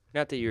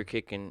 not that you're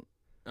kicking.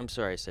 I'm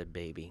sorry, I said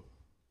baby.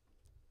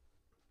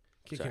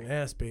 Kicking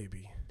ass,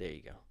 baby. There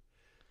you go.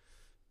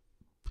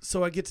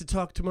 So I get to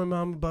talk to my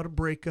mom about a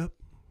breakup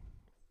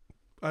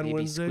on Maybe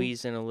Wednesday.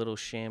 Squeeze in a little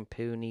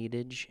shampoo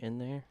needage in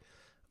there.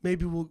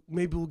 Maybe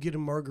we'll get a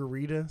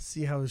margarita,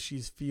 see how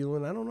she's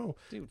feeling. I don't know.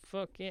 Dude,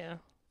 fuck yeah.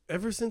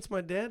 Ever since my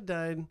dad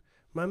died,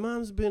 my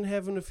mom's been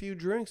having a few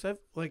drinks. I've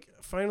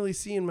finally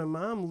seen my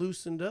mom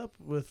loosened up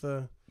with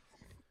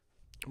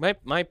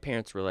My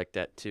parents were like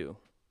that too.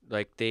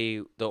 Like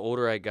the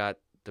older I got,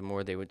 the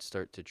more they would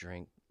start to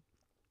drink.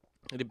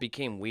 And it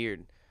became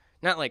weird.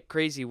 Not like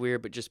crazy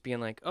weird, but just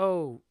being like,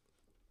 oh,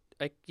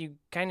 like you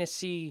kind of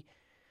see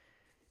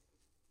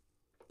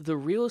the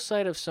real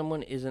side of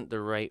someone isn't the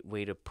right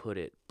way to put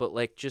it, but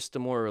like just a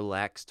more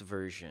relaxed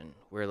version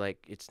where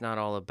like it's not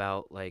all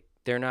about like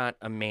they're not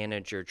a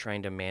manager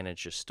trying to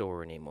manage a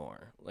store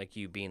anymore. Like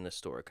you being the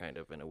store kind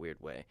of in a weird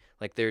way.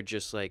 Like they're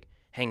just like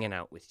hanging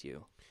out with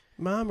you.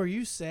 Mom, are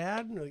you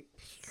sad? Like,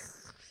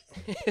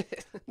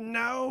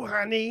 no,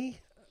 honey.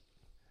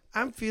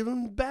 I'm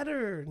feeling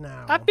better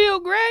now. I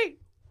feel great.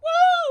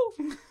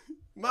 Woo!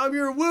 Mom,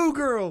 you're a woo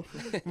girl.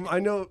 I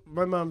know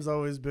my mom's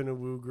always been a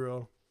woo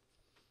girl.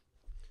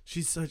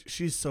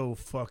 She's so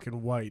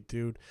fucking white,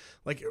 dude.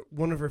 Like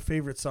one of her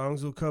favorite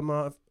songs will come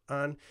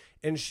on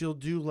and she'll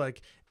do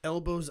like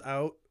elbows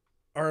out,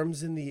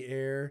 arms in the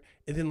air,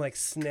 and then like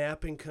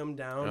snap and come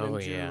down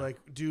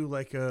do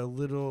like a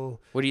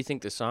little. What do you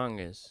think the song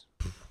is?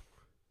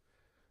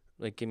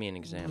 Like give me an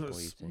example. What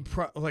do you think?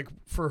 Like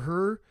for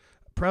her,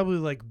 probably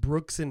like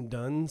Brooks and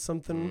Dunn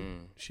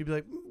something. She'd be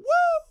like,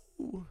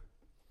 woo!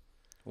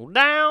 Well,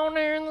 down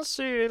in the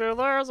city,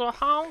 there's a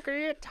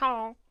honky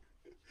tonk.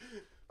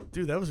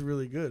 Dude, that was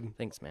really good.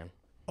 Thanks, man.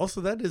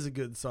 Also, that is a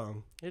good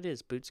song. It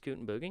is. Boot, Scoot,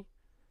 and Boogie.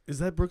 Is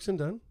that Brooks and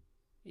Dunn?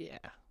 Yeah.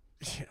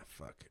 Yeah,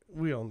 fuck.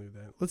 We all knew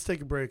that. Let's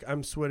take a break.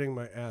 I'm sweating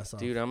my ass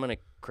off. Dude, I'm going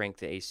to crank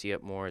the AC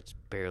up more. It's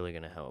barely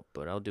going to help,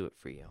 but I'll do it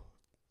for you.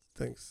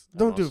 Thanks.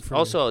 Don't do it for me.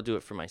 Also, I'll do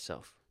it for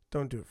myself.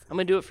 Don't do it for me. I'm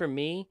going to do it for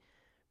me,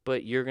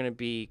 but you're going to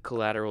be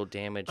collateral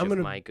damage of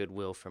my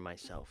goodwill for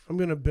myself. I'm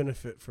going to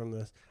benefit from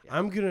this. Yeah.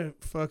 I'm going to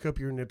fuck up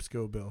your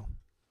NIPSCO bill.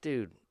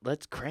 Dude,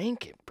 let's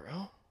crank it,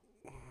 bro.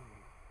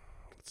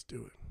 Let's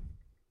do it.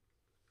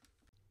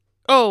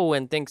 Oh,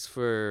 and thanks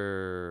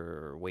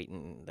for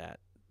waiting that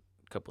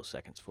couple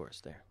seconds for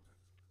us there.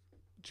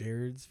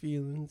 Jarrod's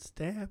feeling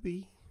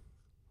stabby.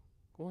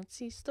 Once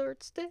he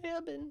starts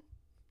stabbing.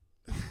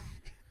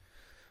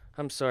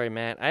 I'm sorry,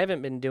 Matt. I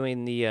haven't been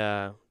doing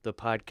the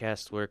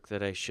podcast work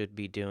that I should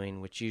be doing,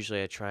 which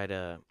usually I try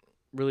to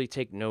really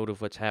take note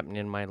of what's happening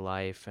in my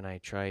life, and I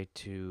try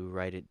to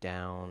write it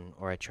down,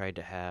 or I try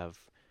to have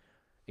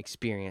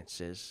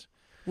experiences.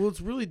 Well,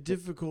 it's really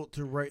difficult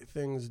to write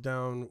things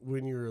down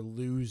when you're a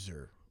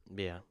loser.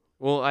 Yeah.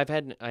 Well, I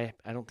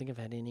don't think I've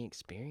had any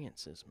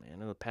experiences,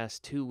 man. In the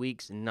past 2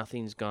 weeks,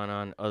 nothing's gone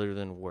on other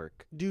than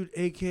work. Dude,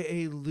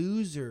 AKA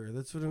loser.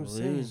 That's what I'm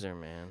saying. Loser,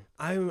 man.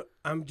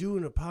 I'm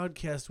doing a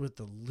podcast with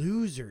the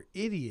loser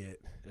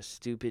idiot. A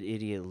stupid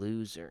idiot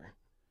loser.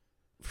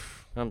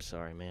 I'm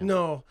sorry, man.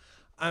 No,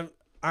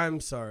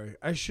 I'm sorry.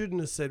 I shouldn't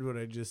have said what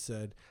I just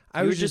said.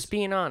 You were just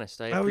being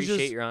honest. I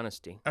appreciate your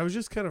honesty. I was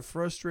just kind of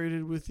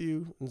frustrated with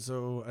you, and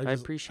so I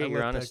appreciate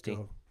your honesty.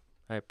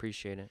 I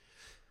appreciate it.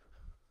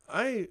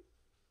 I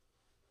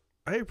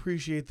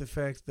appreciate the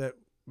fact that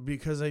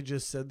because I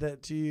just said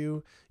that to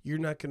you, you're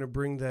not going to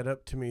bring that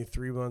up to me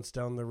 3 months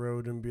down the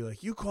road and be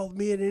like, you called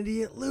me an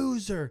idiot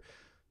loser.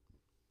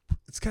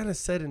 It's kind of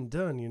said and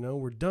done, you know?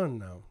 We're done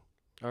now.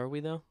 Are we,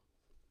 though?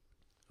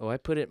 Oh, I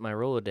put it in my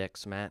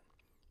Rolodex, Matt.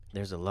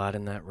 There's a lot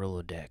in that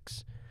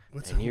Rolodex.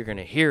 You're going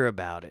to hear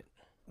about it.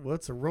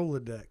 What's a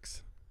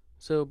Rolodex?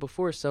 So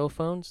before cell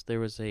phones, there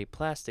was a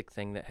plastic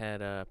thing that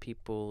had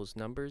people's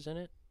numbers in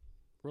it.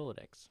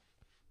 Rolodex.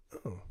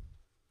 Oh.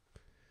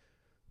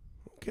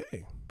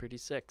 Okay. Pretty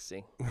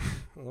sexy.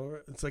 All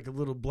right. It's like a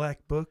little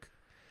black book.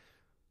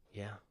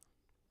 Yeah.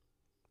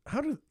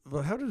 How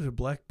did a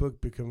black book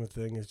become a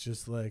thing? It's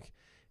just like,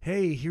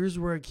 hey, here's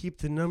where I keep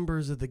the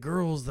numbers of the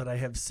girls that I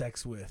have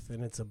sex with,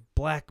 and it's a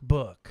black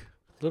book.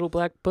 Little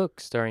Black Book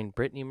starring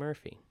Brittany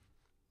Murphy.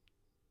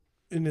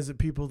 And is it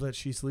people that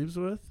she sleeps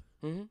with?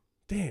 Mm-hmm.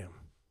 Damn.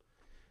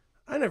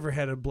 I never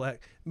had a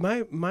black...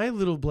 My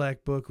little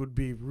black book would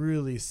be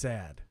really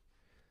sad.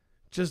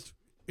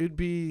 It'd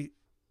be...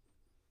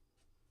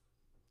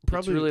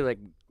 Probably... It's really like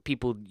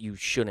people you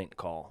shouldn't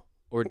call.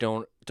 Or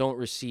don't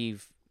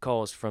receive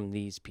calls from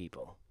these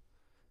people.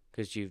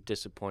 Because you've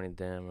disappointed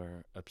them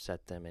or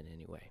upset them in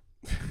any way.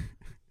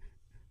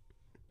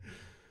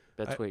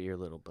 That's what your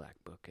little black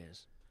book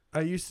is. I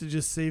used to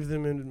just save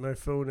them in my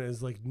phone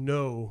as like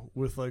no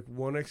with like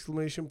 1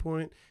 exclamation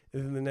point,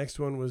 and then the next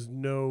one was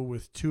no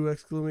with 2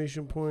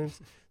 exclamation points.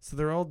 So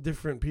they're all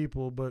different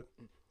people, but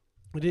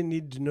I didn't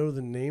need to know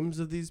the names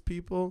of these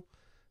people.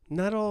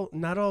 Not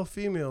all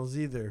females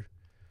either.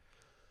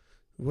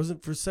 It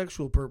wasn't for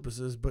sexual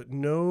purposes, but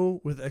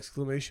no with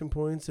exclamation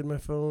points in my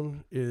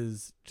phone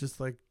is just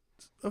like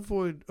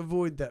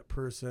avoid that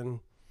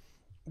person,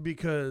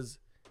 because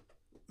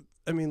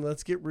I mean,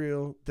 let's get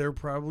real. They're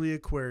probably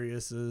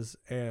Aquariuses,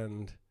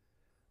 and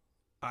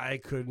I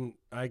can't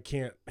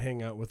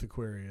hang out with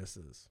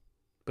Aquariuses.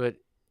 But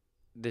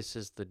this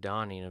is the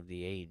dawning of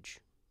the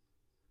age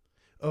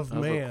of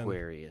man.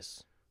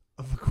 Aquarius.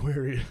 Of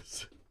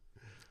Aquarius.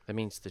 That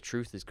means the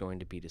truth is going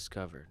to be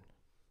discovered.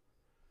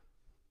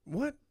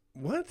 What?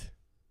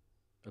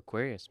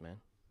 Aquarius, man.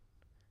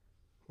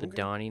 The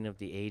dawning of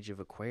the age of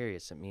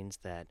Aquarius. It means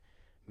that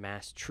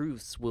mass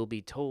truths will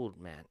be told,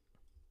 Matt.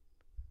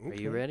 Okay.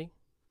 Are you ready?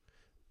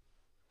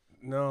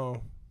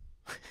 No.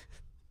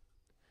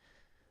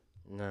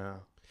 No.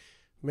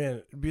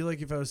 Man, it'd be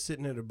like if I was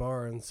sitting at a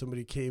bar and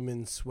somebody came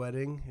in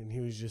sweating and he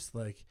was just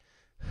like,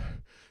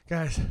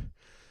 guys,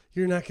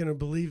 you're not going to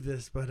believe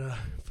this, but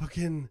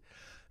fucking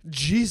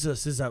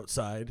Jesus is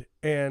outside,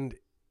 and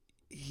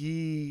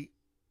this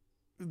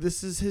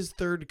is his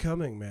third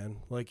coming,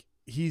 man. Like,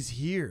 he's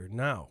here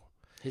now.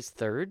 His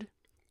third?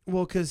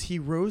 Well, because he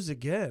rose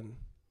again.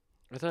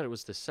 I thought it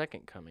was the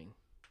second coming.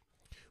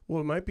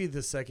 Well, it might be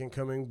the second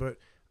coming, but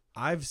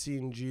I've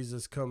seen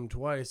Jesus come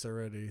twice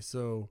already,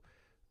 so...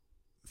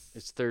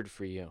 It's third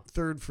for you.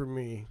 Third for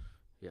me.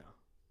 Yeah.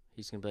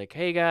 He's going to be like,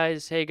 hey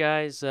guys,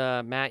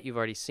 Matt, you've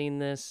already seen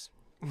this.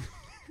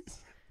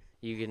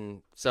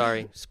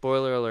 Sorry,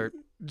 spoiler alert.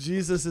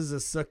 Jesus is a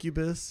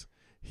succubus.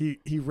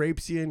 He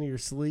rapes you in your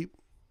sleep.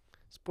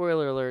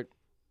 Spoiler alert.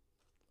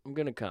 I'm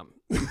going to come.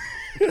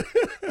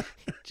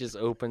 Just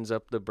opens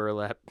up the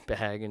burlap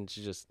bag and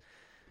just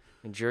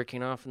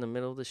jerking off in the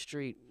middle of the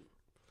street.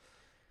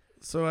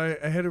 So I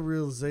had a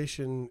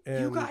realization,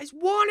 and you guys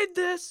wanted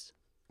this.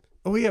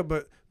 Oh yeah,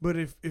 but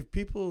if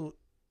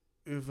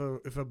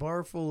a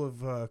bar full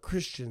of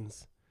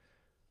Christians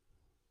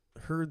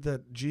heard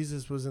that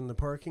Jesus was in the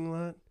parking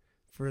lot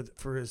for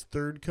his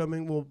third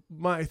coming, well,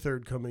 my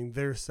third coming,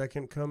 their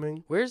second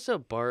coming. Where's a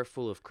bar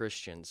full of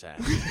Christians at?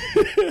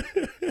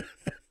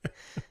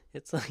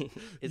 It's like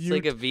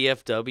a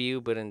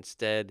VFW, but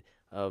instead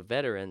of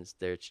veterans,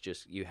 it's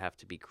just you have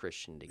to be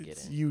Christian to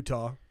get in.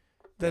 Utah.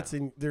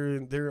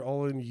 They're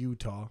all in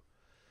Utah.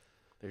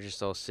 They're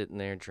just all sitting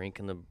there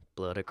drinking the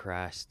blood of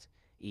Christ,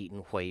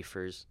 eating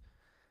wafers.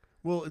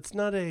 Well, it's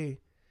not a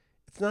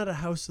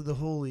house of the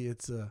holy.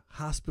 It's a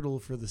hospital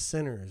for the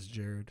sinners,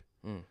 Jarrod.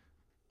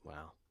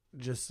 Wow.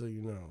 Just so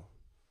you know.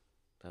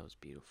 That was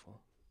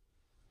beautiful.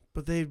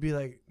 But they'd be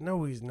like,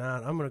 no, he's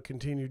not. I'm going to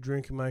continue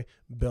drinking my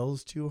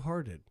Bell's Two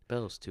Hearted.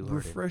 Bell's Two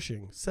Hearted.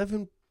 Refreshing.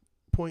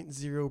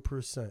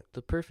 7.0%.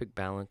 The perfect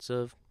balance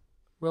of,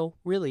 well,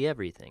 really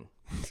everything.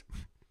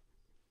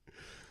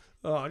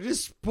 Oh,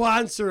 just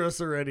sponsor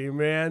us already,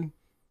 man.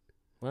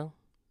 Well,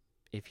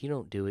 if you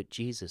don't do it,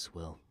 Jesus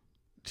will.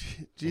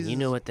 Jesus. And you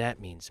know what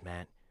that means,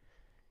 Matt.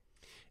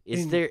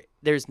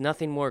 There's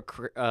nothing more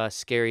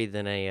scary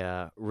than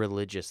a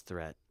religious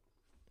threat.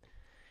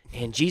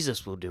 And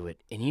Jesus will do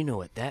it. And you know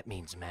what that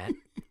means, Matt,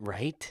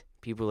 right?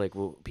 People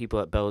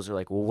at Bell's are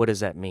like, well, what does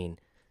that mean?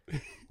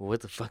 Well,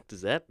 what the fuck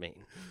does that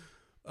mean?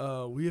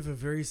 We have a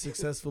very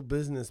successful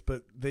business,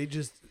 but they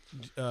just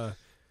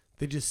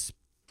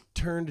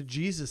turned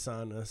Jesus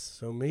on us.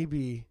 So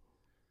maybe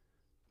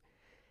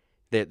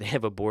They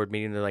have a board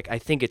meeting. They're like, I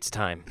think it's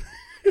time.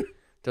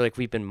 They're like,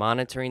 we've been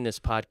monitoring this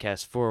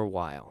podcast for a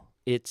while.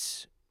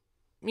 It's,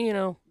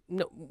 no,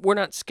 we're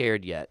not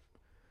scared yet.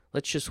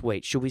 Let's just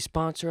wait. Should we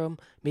sponsor them?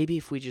 Maybe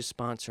if we just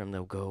sponsor them,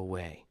 they'll go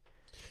away.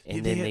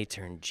 And then they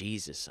turn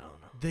Jesus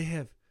on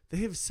them. They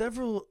have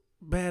several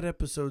bad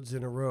episodes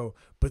in a row,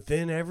 but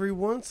then every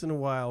once in a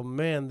while,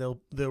 man, they'll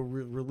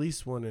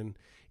release one, and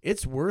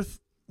it's worth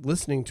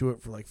listening to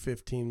it for like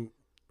 15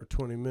 or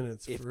 20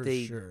 minutes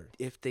sure.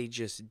 If they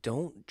just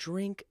don't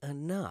drink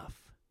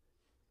enough,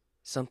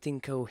 something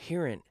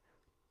coherent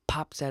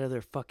pops out of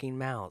their fucking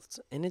mouths,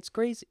 and it's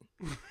crazy.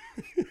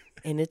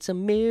 And it's a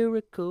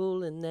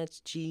miracle, and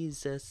that's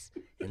Jesus,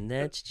 and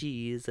that's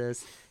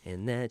Jesus,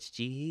 and that's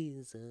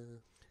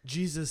Jesus.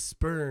 Jesus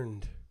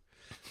spurned.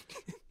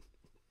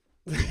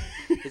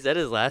 Is that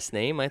his last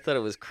name? I thought it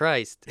was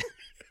Christ.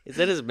 Is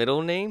that his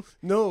middle name?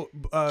 No.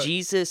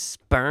 Jesus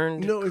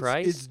spurned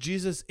Christ? It's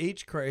Jesus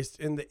H. Christ,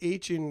 and the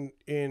H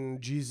in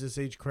Jesus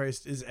H.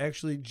 Christ is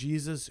actually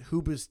Jesus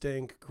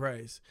Hoobastank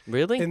Christ.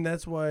 Really? And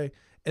that's why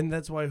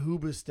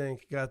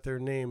Hoobastank got their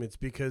name. It's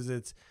because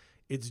it's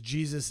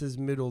Jesus's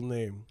middle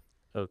name.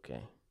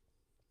 Okay.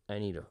 I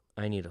need a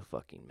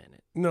fucking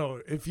minute.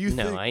 No,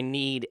 I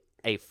need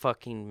a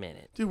fucking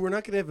minute. Dude, we're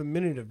not going to have a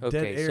minute of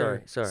dead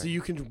air. Sorry. So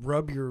you can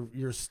rub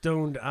your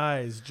stoned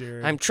eyes,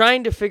 Jarrod. I'm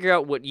trying to figure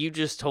out what you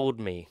just told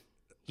me.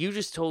 You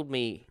just told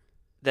me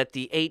that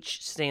the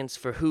H stands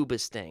for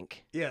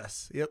Hoobastank.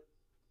 Yes. Yep.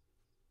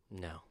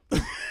 No.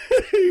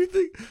 You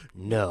think?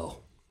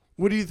 No.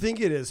 What do you think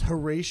it is?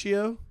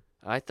 Horatio?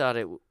 I thought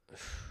it...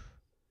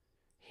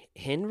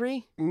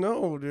 Henry?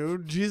 No,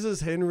 dude.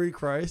 Jesus Henry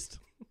Christ.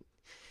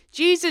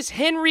 Jesus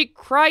Henry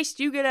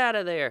Christ, you get out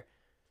of there.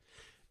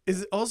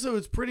 It's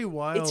pretty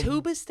wild. It's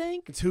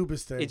Hoobastank? It's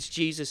Hoobastank. It's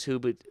Jesus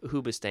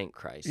Hoobastank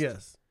Christ.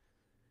 Yes.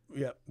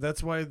 Yeah,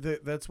 that's why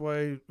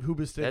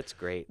Hoobastank. That's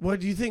great.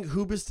 What do you think?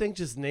 Hoobastank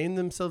just named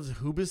themselves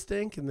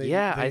Hoobastank, and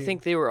I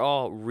think they were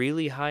all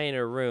really high in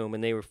a room,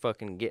 and they were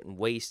fucking getting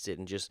wasted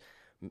and just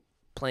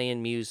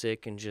playing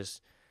music, and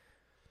just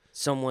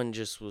someone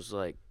just was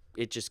like,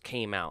 it just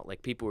came out.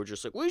 Like people were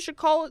just like, we should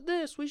call it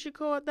this, we should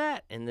call it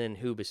that, and then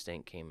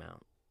Hoobastank came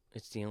out.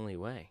 It's the only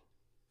way.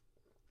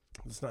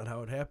 That's not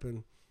how it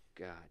happened.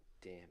 God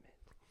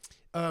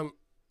damn it.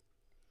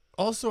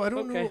 Also, I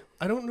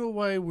don't know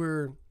why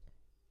we're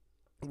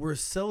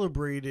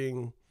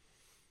celebrating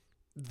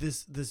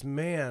this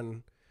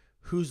man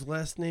whose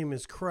last name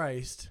is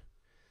Christ,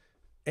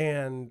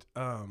 and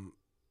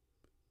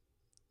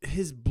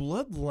his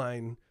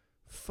bloodline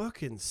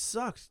fucking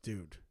sucks,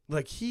 dude.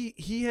 Like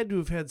he had to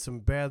have had some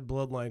bad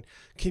bloodline.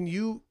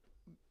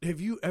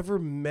 Have you ever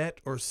met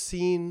or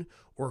seen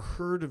or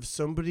heard of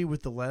somebody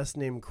with the last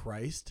name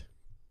Christ?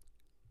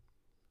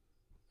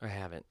 I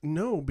haven't.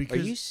 No, because...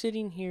 Are you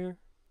sitting here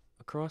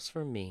across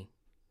from me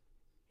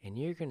and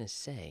you're going to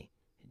say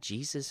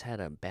Jesus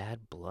had a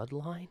bad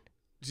bloodline?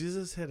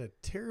 Jesus had a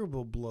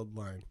terrible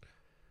bloodline.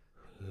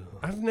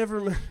 I've never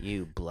met...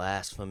 You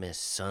blasphemous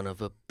son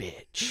of a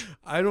bitch.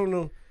 I don't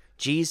know.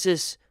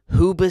 Jesus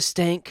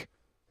Hoobastank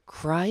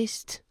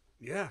Christ?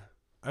 Yeah.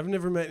 I've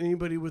never met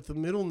anybody with the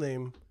middle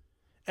name.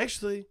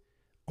 Actually,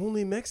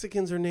 only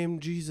Mexicans are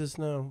named Jesus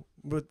now.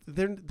 But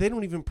they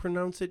don't even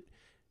pronounce it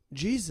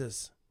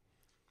Jesus.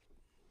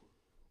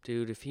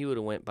 Dude, if he would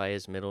have went by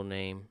his middle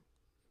name,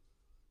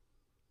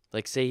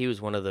 like say he was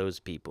one of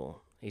those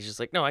people. He's just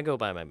like, no, I go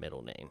by my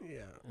middle name.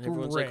 Yeah. And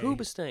everyone's like,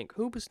 Hoobastank.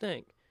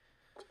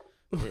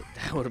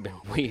 That would have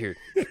been weird.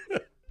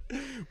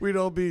 We'd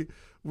all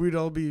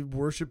be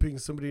worshiping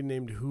somebody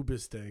named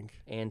Hoobastank.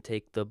 And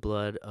take the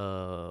blood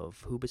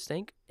of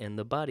Hoobastank and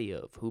the body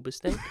of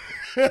Hoobastank.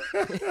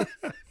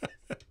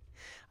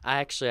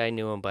 I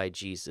knew him by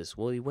Jesus.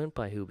 Well, he went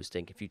by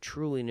Hoobastank. If you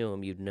truly knew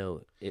him, you'd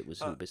know it was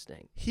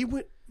Hoobastank. He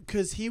went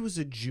because he was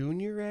a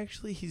junior,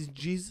 actually. He's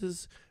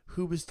Jesus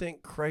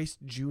Hoobastank Christ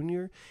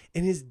Jr.,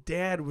 and his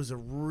dad was a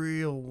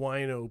real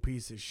wino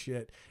piece of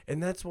shit.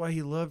 And that's why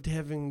he loved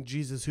having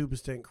Jesus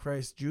Hoobastank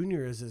Christ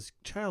Jr. as his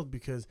child,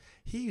 because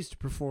he used to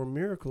perform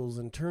miracles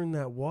and turn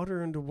that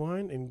water into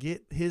wine and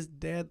get his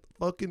dad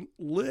fucking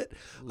lit.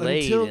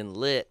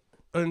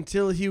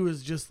 Until he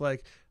was just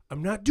like,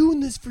 I'm not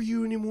doing this for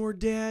you anymore,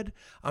 Dad.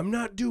 I'm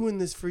not doing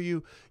this for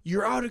you.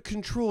 You're out of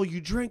control.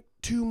 You drank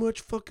too much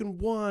fucking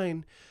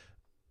wine.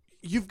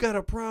 You've got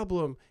a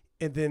problem.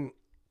 And then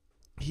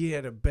he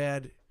had a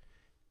bad,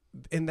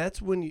 and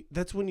that's when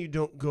you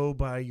don't go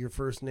by your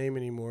first name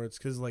anymore. It's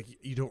because like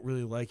you don't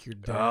really like your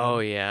dad. Oh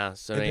yeah.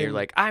 So now you're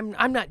like, I'm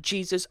not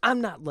Jesus.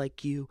 I'm not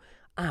like you.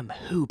 I'm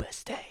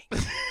Hoobastank.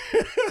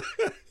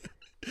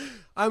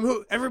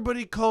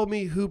 Everybody called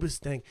me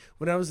Hoobastank.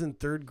 When I was in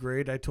 3rd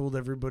grade, I told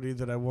everybody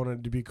that I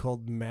wanted to be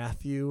called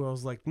Matthew. I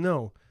was like,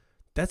 no,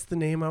 that's the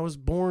name I was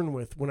born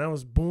with. When I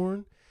was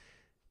born,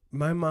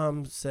 my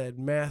mom said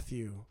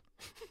Matthew.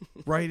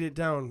 Write it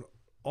down,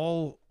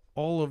 all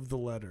of the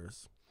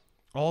letters,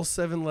 all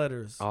 7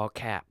 letters, all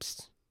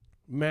caps,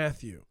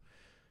 Matthew.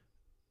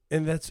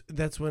 And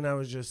that's when I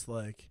was just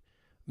like,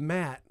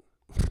 Matt,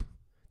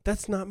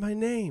 that's not my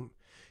name.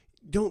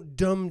 Don't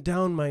dumb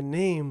down my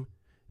name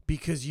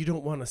because you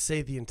don't want to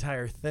say the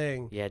entire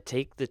thing. Yeah,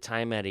 take the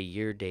time out of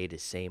your day to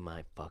say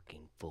my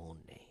fucking full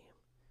name.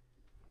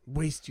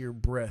 Waste your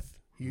breath.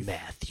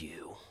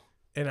 Matthew.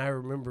 And I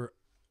remember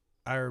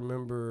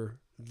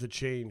the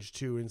change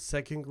too in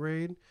second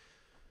grade.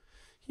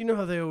 You know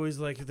how they always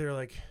they're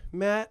like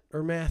Matt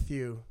or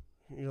Matthew.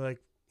 You're like,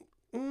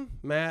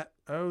 Matt.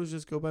 I always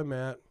just go by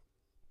Matt.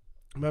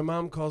 My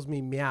mom calls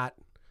me Matt,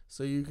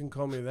 so you can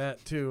call me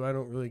that too. I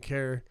don't really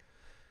care.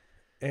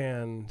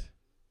 And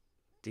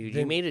dude,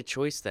 you made a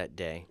choice that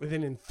day. And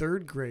then in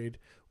third grade,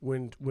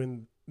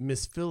 when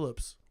Miss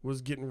Phillips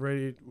was getting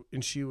ready,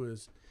 and she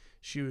was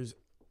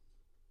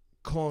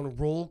calling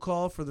roll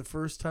call for the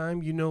first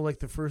time, like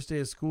the first day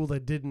of school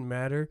that didn't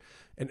matter,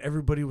 and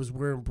everybody was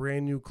wearing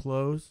brand new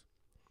clothes,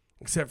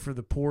 except for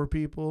the poor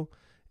people.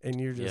 And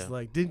you're just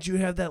like, didn't you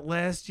have that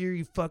last year,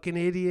 you fucking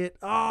idiot?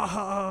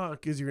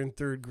 Because you're in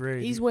third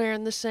grade. He's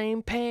wearing the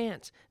same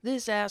pants.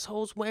 This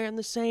asshole's wearing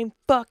the same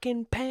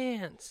fucking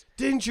pants.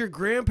 Didn't your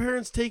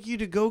grandparents take you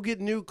to go get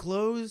new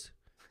clothes?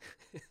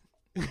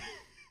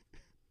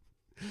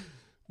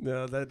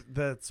 No,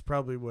 that's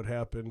probably what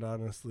happened,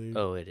 honestly.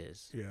 Oh, it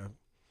is. Yeah.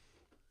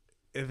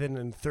 And then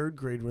in third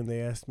grade, when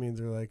they asked me,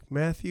 they're like,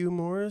 Matthew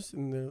Morris?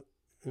 And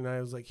I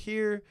was like,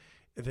 here.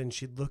 And then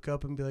she'd look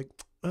up and be like,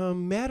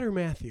 Matt or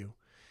Matthew?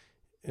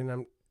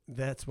 And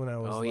that's when I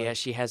was yeah,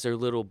 she has her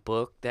little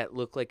book that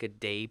looked like a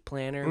day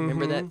planner. Mm-hmm.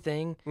 Remember that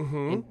thing?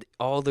 Mm-hmm. And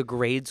all the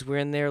grades were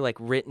in there, like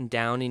written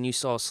down, and you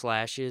saw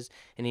slashes.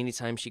 And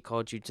anytime she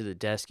called you to the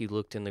desk, you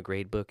looked in the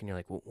grade book, and you're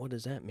like, well, what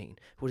does that mean?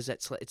 What is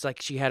that? It's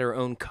like she had her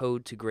own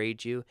code to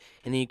grade you.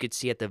 And then you could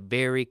see at the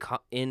very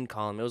end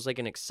column, it was like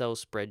an Excel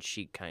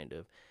spreadsheet kind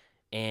of.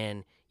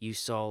 And you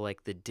saw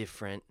like the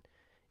different,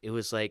 it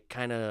was like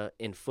kind of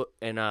in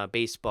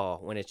baseball,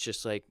 when it's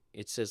just like,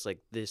 it says like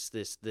this.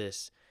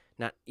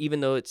 Not even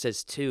though it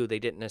says 2, they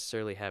didn't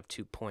necessarily have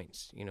 2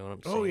 points. You know what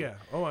I'm saying? Oh, yeah.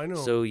 Oh, I know.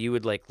 So you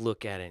would like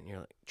look at it and you're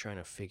like trying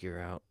to figure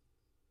out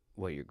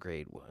what your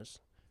grade was.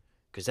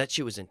 Because that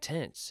shit was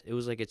intense. It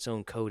was like its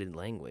own coded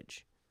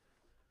language.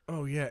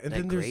 Oh, yeah. And that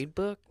then grade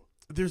book?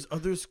 There's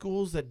other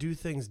schools that do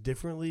things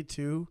differently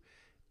too.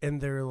 And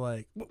they're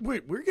like,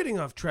 wait, we're getting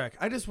off track.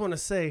 I just want to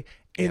say,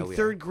 in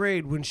third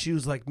grade, when she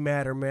was like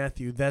Matt or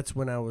Matthew, that's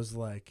when I was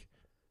like,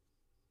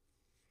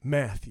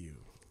 Matthew.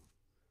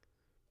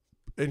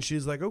 And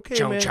she's like, okay,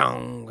 chung, man.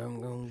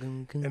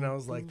 chung. And I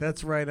was like,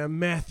 that's right, I'm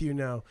Matthew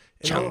now.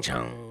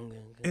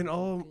 And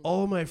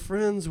all my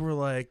friends were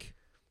like,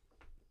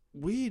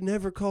 we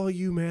never call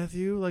you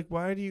Matthew. Like,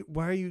 why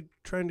are you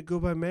trying to go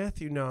by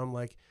Matthew now? I'm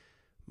like,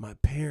 my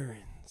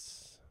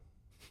parents,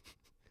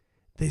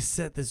 they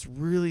set this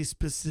really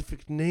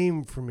specific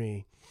name for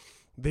me.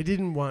 They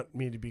didn't want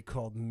me to be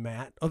called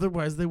Matt.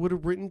 Otherwise, they would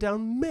have written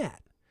down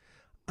Matt.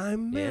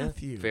 I'm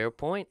Matthew. Fair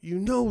point. You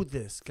know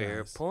this, guys.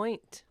 Fair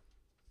point.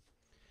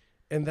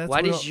 And that's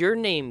why does your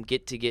name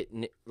get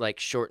like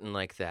shortened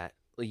like that?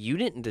 You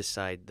didn't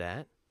decide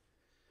that.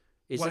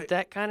 Isn't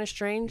that kind of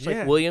strange?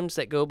 Yeah. Like Williams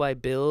that go by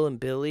Bill and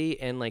Billy,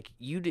 and like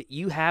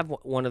you have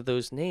one of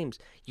those names.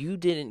 You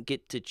didn't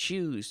get to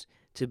choose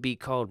to be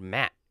called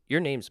Matt. Your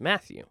name's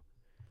Matthew.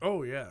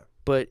 Oh, yeah.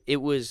 But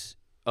it was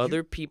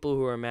other people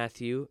who are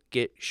Matthew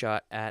get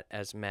shot at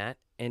as Matt,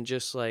 and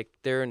just like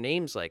there are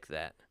names like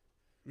that.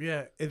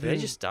 Yeah. Did I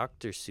just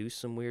Dr. Seuss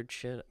some weird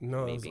shit?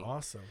 No, maybe. It was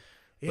awesome.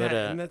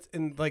 Yeah,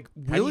 but, like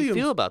Williams. How do you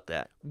feel about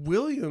that?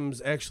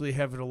 Williams actually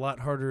have it a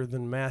lot harder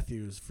than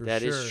Matthews, for sure.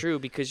 That is true,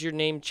 because your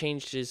name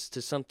changes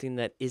to something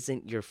that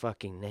isn't your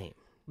fucking name.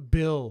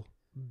 Bill,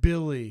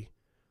 Billy.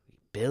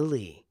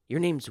 Your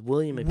name's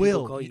William, and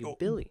people call you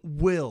Billy.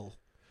 Will.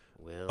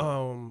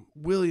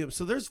 William.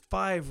 So there's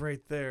 5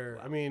 right there.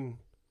 I mean,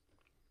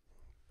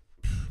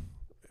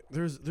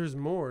 there's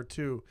more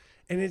too,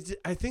 and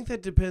I think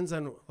that depends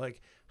on like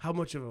how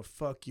much of a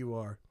fuck you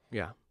are.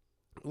 Yeah.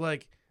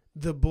 Like.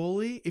 The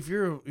bully, if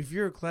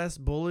you're a class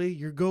bully,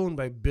 you're going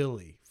by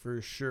Billy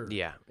for sure.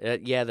 Yeah,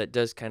 that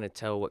does kind of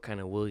tell what kind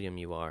of William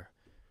you are.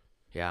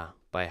 Yeah,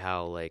 by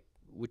how like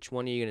which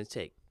one are you gonna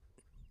take?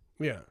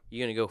 Yeah,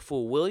 you gonna go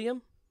full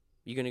William?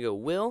 You gonna go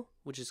Will,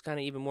 which is kind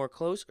of even more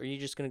close, or are you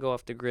just gonna go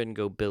off the grid and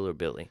go Bill or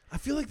Billy? I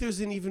feel like there's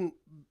an even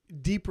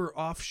deeper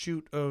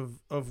offshoot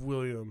of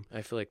William.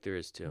 I feel like there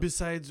is too.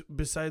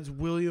 Besides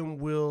William,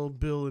 Will,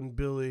 Bill, and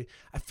Billy,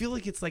 I feel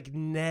like it's like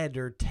Ned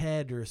or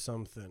Ted or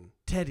something.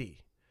 Teddy.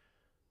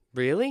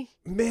 Really?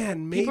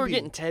 Man, maybe. People are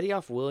getting Teddy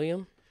off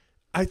William?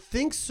 I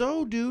think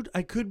so, dude.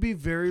 I could be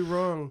very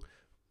wrong.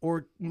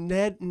 Or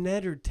Ned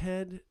or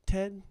Ted,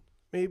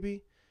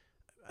 maybe.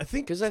 I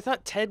think. Because I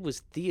thought Ted was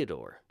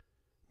Theodore.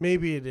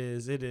 Maybe it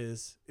is.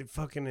 It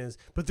fucking is.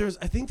 But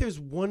I think there's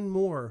one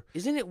more.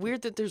 Isn't it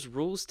weird that there's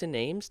rules to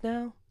names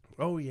now?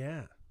 Oh,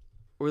 yeah.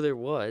 Or there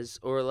was.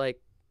 Or like,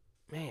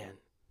 man.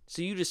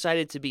 So you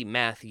decided to be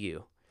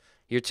Matthew.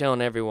 You're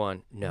telling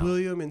everyone, no.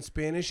 William in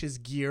Spanish is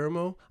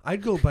Guillermo.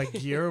 I'd go by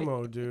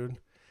Guillermo, dude.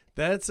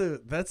 That's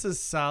a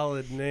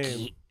solid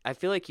name. I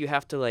feel like you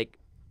have to like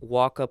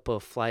walk up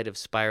a flight of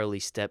spirally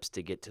steps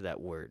to get to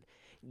that word.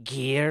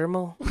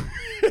 Guillermo.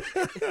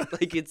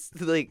 Like it's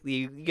like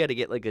you got to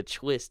get like a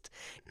twist.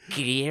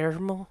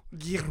 Guillermo.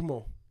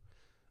 Guillermo.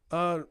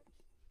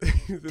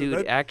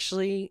 Dude,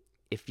 actually,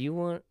 if you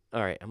want,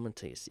 all right, I'm gonna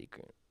tell you a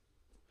secret.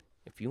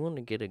 If you want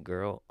to get a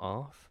girl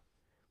off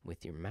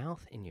with your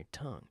mouth and your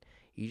tongue,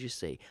 you just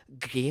say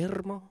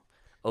Guillermo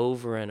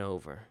over and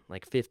over,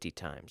 like 50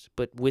 times.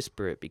 But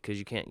whisper it because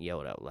you can't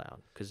yell it out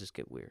loud because it's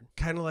get weird.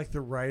 Kind of like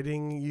the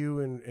writing you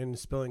and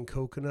spelling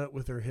coconut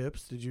with her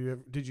hips. Did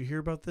you hear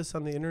about this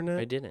on the internet?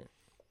 I didn't.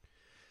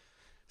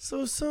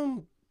 So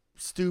some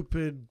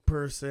stupid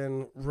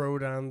person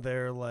wrote on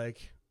there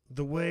like,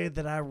 the way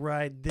that I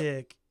ride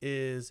dick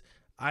is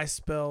I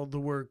spell the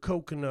word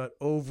coconut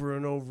over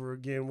and over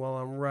again while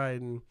I'm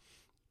riding,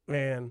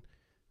 and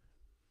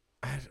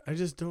I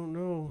just don't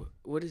know.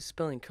 What is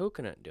spelling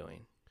coconut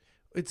doing?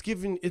 It's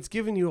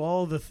giving you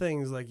all the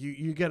things, like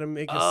you got to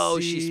make a Oh,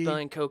 C. she's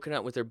spelling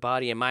coconut with her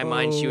body. In my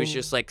mind, she was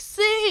just like,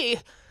 C.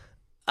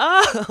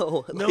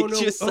 Oh, No, like, no.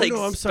 just Oh, like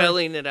no, I'm sorry.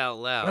 spelling it out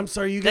loud. I'm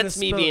sorry, you got to That's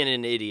me being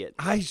an idiot.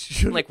 I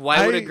should. Like,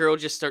 why would a girl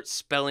just start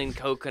spelling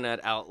coconut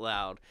out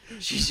loud?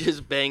 She's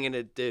just banging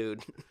a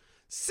dude.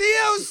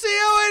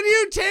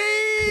 COCONUT?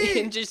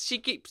 And just she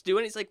keeps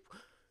doing it.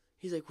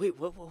 He's like, wait,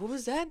 what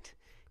was that?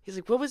 He's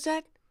like, what was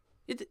that?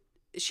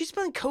 Is she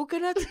spelling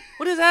coconut?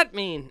 What does that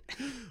mean?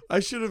 I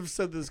should have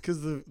said this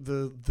because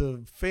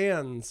the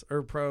fans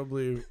are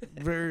probably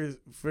very,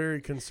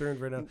 very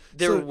concerned right now.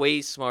 They're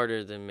way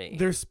smarter than me.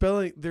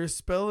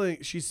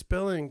 She's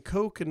spelling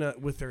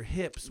coconut with her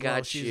hips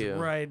while she's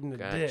riding a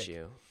dick. Got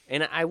you.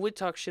 And I would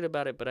talk shit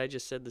about it, but I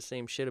just said the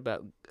same shit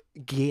about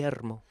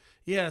Guillermo.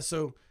 Yeah,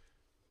 so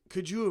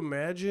could you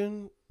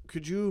imagine?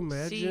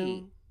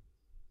 See?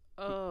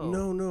 Oh.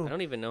 No. I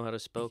don't even know how to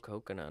spell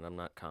coconut. I'm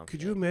not confident.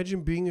 Could you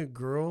imagine being a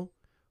girl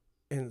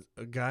and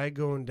a guy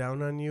going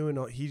down on you, and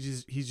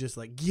he's just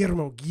like,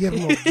 Guillermo,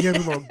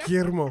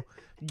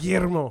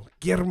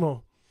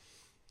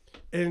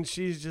 and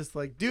she's just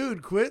like,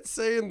 dude, quit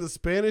saying the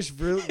Spanish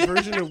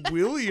version of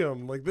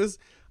William. Like this,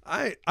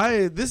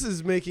 this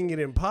is making it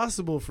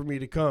impossible for me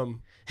to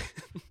come.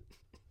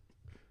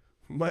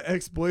 My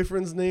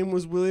ex-boyfriend's name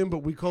was William, but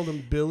we called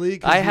him Billy.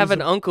 I have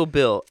an Uncle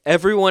Bill.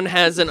 Everyone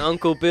has an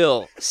Uncle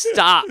Bill.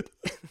 Stop.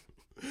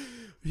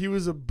 He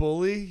was a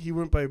bully. He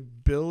went by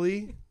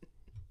Billy.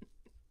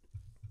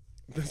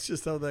 That's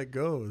just how that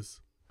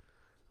goes.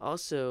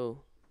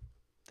 Also,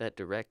 that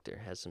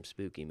director has some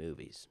spooky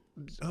movies.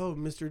 Oh,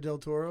 Mr. Del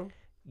Toro?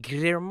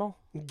 Guillermo.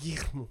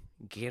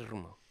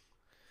 Guillermo.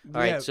 All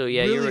right, so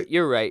yeah, really,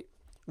 you're right.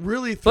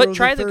 Really throw but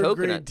try the the third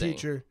coconut grade thing.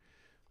 teacher.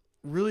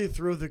 Really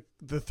throw the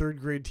third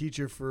grade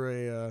teacher for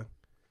a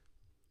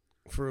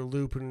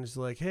loop, and it's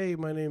like, hey,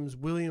 my name's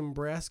William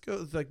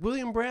Brasco. It's like,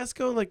 William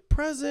Brasco, like,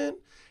 present.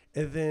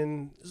 And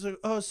then it's like,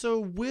 oh, so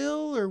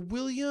Will or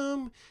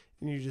William?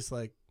 And you're just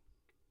like,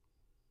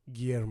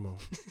 Guillermo.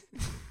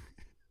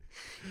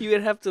 You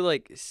would have to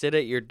like sit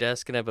at your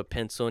desk and have a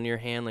pencil in your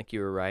hand like you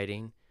were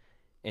writing,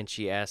 and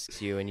she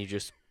asks you, and you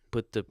just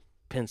put the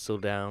pencil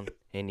down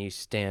and you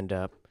stand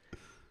up,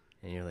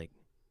 and you're like,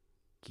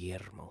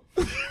 Guillermo.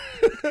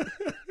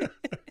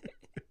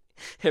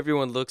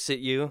 Everyone looks at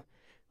you.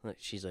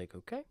 She's like,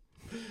 okay.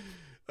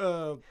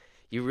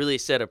 You really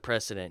set a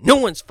precedent. No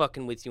one's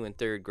fucking with you in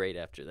third grade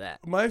after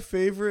that. My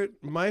favorite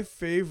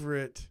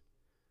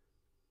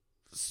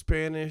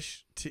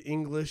Spanish to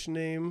English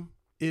name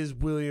is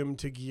William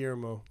to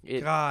Guillermo.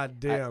 God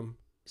damn.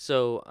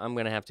 So I'm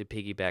going to have to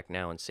piggyback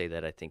now and say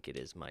that I think it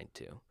is mine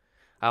too.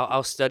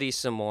 I'll study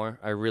some more.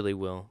 I really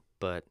will.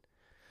 But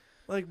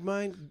like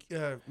mine,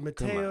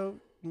 Mateo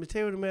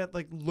to Matt,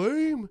 like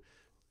lame.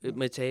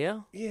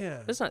 Mateo?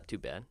 Yeah. That's not too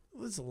bad.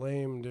 That's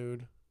lame,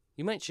 dude.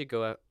 You should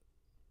go out.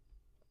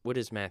 What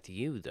is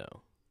Matthew,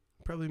 though?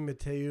 Probably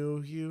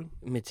Mateo Hugh.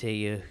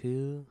 Mateo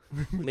who?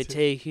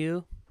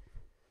 Mateo.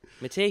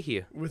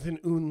 Mateo. With an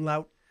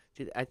umlaut.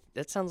 Dude,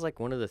 that sounds like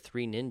one of the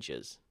three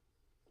ninjas.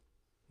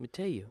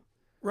 Mateo.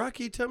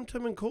 Rocky, Tum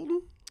Tum, and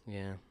Colton?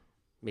 Yeah.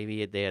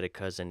 Maybe they had a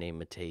cousin named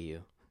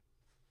Mateo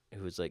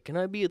who was like, can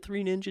I be a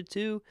three ninja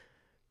too?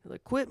 They're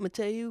like, quit,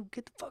 Mateo.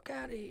 Get the fuck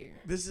out of here.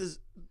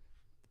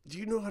 Do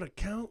you know how to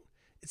count?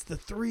 It's the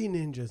three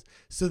ninjas.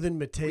 So then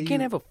Mateo. We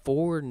can't have a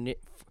four.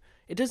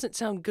 It doesn't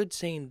sound good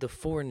saying the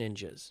four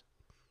ninjas.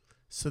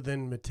 So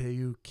then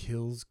Mateo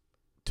kills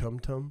Tum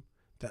Tum,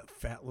 that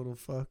fat little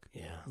fuck.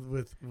 Yeah.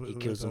 He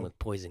kills him with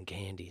poison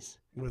candies.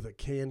 With a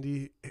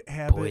candy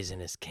habit.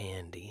 Poisonous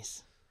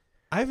candies.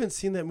 I haven't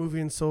seen that movie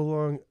in so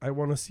long. I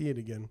want to see it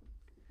again.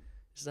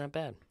 It's not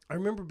bad. I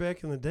remember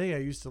back in the day, I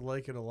used to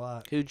like it a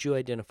lot. Who'd you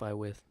identify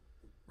with?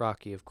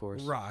 Rocky, of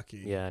course.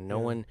 Rocky. Yeah. No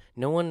one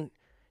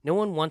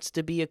wants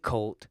to be a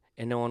Colt,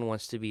 and no one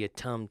wants to be a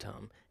Tum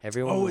Tum.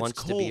 Everyone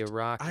wants to be a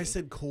Rocky. I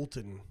said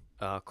Colton.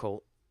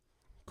 Colt.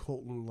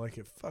 Colton, like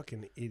a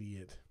fucking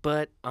idiot.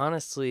 But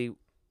honestly,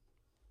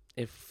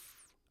 if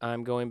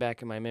I'm going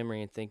back in my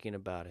memory and thinking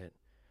about it,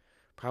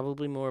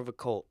 probably more of a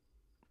Colt,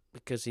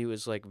 because he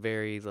was like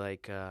very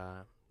like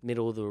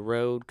middle of the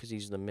road, because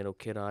he's the middle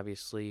kid.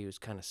 Obviously, he was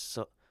kind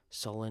of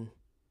sullen,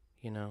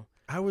 you know.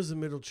 I was a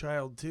middle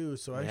child too,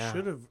 so Yeah.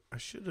 I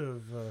should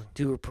have.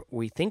 Dude,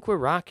 we think we're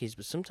Rockies,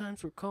 but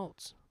sometimes we're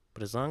Colts.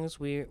 But as long as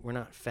we're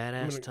not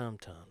fat-ass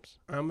Tom-Toms.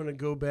 I'm going to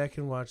go back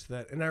and watch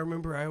that. And I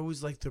remember I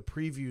always liked the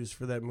previews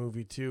for that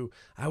movie, too.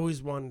 I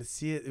always wanted to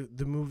see it.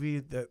 The movie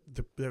that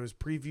was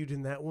previewed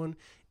in that one,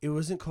 it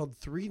wasn't called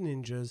Three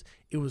Ninjas.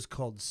 It was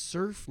called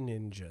Surf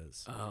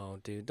Ninjas. Oh,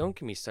 dude, don't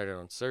get me started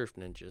on Surf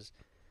Ninjas.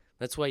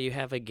 That's why you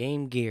have a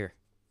Game Gear.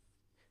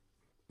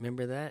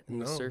 Remember that in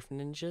the Surf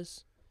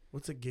Ninjas?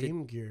 What's a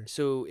Game Gear?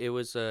 So it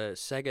was a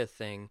Sega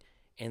thing,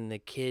 and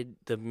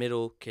the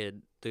middle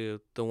kid, the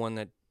one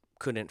that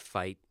couldn't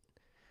fight,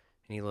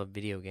 and he loved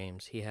video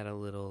games. He had a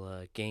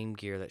little Game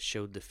Gear that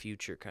showed the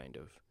future, kind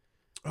of.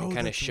 And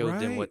kind of showed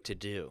them what to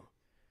do.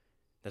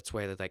 That's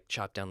why they like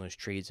chopped down those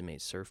trees and made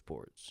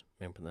surfboards.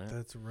 Remember that?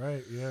 That's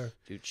right, yeah.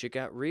 Dude, shit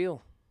got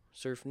real.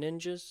 Surf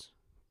Ninjas.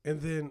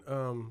 And then,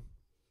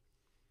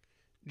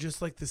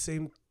 just like the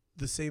same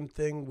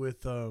thing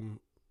with Home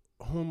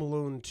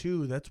Alone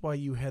 2. That's why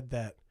you had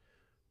that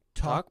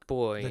Talk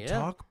Boy. The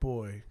Talk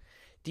Boy.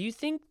 Do you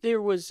think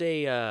there was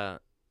a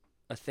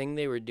thing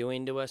they were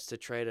doing to us to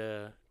try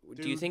to...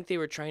 Dude. Do you think they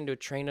were trying to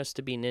train us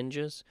to be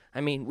ninjas? I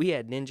mean, we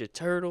had Ninja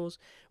Turtles,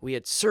 we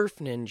had Surf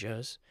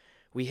Ninjas,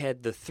 we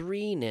had the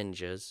Three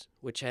Ninjas,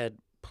 which had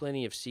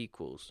plenty of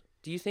sequels.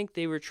 Do you think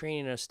they were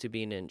training us to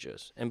be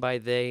ninjas? And by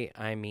they,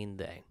 I mean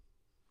they.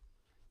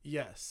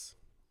 Yes.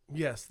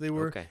 Yes, they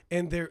were. Okay.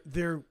 And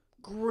they're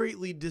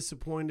greatly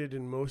disappointed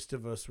in most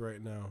of us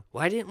right now.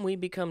 Why didn't we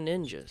become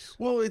ninjas?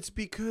 Well, it's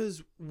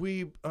because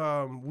we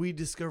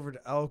discovered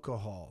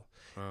alcohol.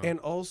 And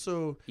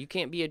also... You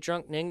can't be a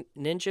drunk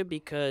ninja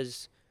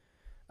because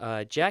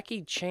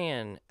Jackie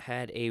Chan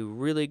had a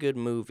really good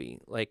movie.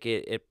 Like,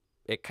 it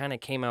kind of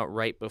came out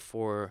right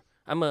before...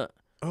 I'm a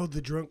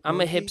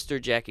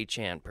hipster Jackie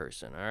Chan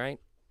person, all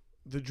right?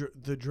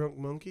 The Drunk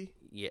Monkey?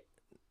 Yeah.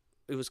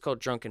 It was called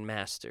Drunken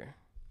Master.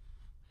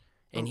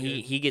 And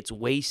okay. he gets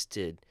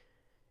wasted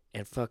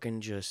and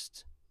fucking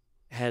just...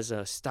 has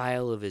a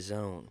style of his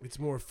own. It's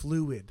more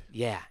fluid.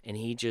 Yeah, and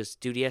he has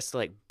to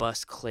like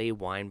bust clay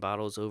wine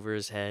bottles over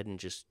his head and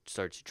just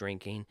starts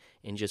drinking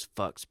and just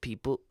fucks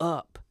people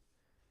up.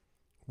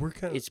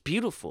 It's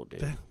beautiful,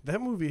 dude. That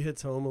movie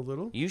hits home a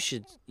little. We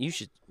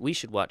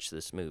should watch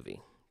this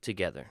movie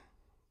together.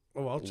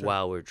 Oh, I'll check.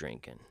 While we're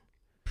drinking.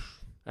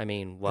 I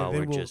mean, while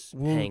we're just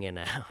hanging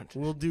out.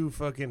 We'll do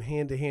fucking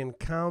hand-to-hand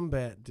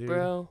combat, dude.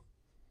 Bro,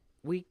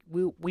 we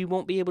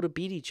won't be able to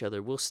beat each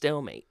other. We'll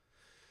stalemate.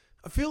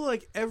 I feel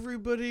like every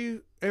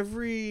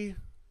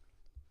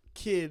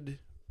kid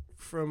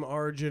from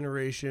our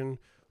generation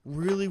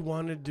really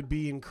wanted to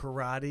be in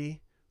karate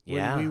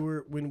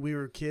when we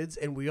were kids,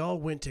 and we all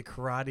went to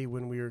karate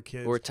when we were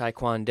kids. Or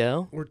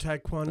taekwondo.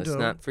 Let's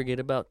not forget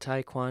about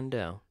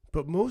taekwondo.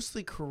 But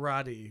mostly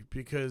karate,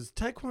 because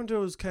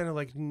taekwondo is kind of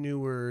like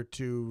newer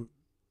to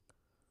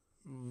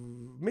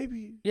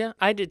maybe. Yeah,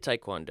 I did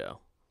taekwondo.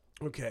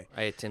 Okay.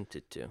 I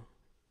attempted to.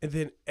 And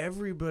then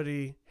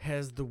everybody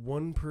has the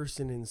one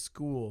person in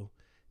school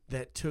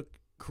that took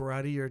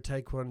karate or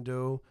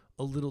taekwondo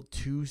a little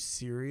too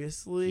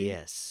seriously.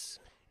 Yes.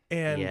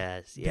 And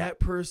that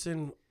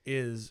person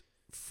is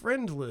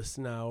friendless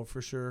now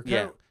for sure.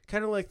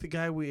 Kind of like the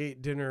guy we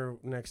ate dinner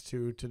next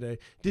to today.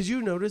 Did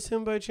you notice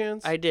him by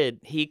chance? I did.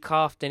 He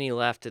coughed and he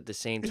laughed at the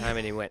same time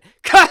and he went,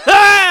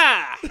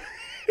 "Ka-ha!"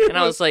 And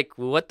I was like,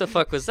 what the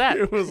fuck was that?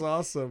 It was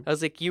awesome. I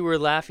was like, you were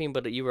laughing,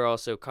 but you were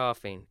also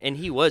coughing. And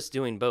he was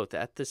doing both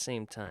at the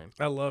same time.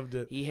 I loved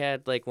it. He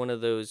had like one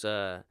of those,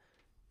 the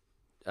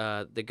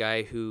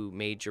guy who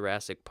made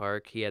Jurassic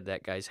Park, he had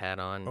that guy's hat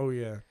on. Oh,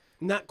 yeah.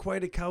 Not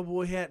quite a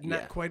cowboy hat,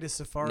 not quite a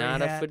safari hat.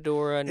 Not a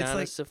fedora, not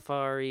like a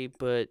safari,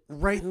 but...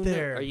 Right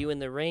there. Are you in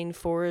the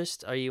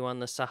rainforest? Are you on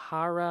the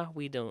Sahara?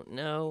 We don't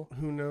know.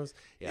 Who knows?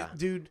 Yeah.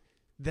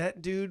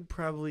 That dude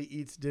probably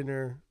eats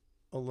dinner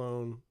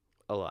alone.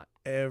 A lot.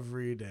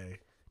 Every day.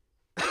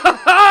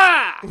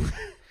 I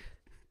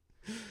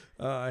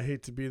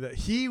hate to be that.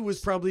 He was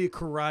probably a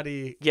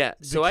karate. Yeah,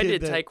 so I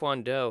did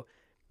taekwondo,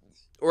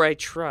 or I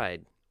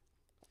tried.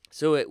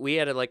 So we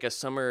had a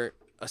summer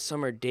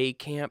day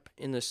camp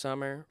in the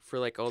summer for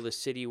like all the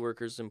city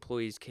workers,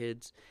 employees,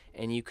 kids,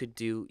 and you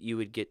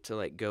would get to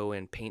like go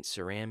and paint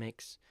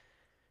ceramics.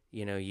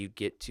 You know, you'd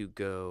get to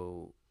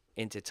go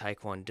into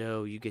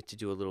taekwondo. You get to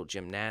do a little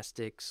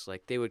gymnastics.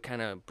 Like they would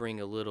kind of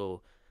bring a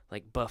little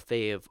like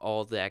buffet of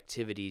all the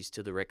activities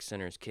to the rec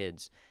center's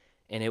kids,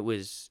 and it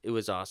was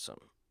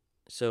awesome.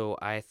 So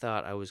I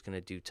thought I was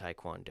gonna do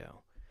taekwondo.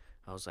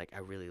 I was like, I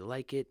really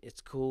like it. It's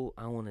cool.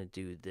 I want to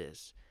do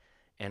this.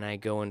 And I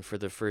go in for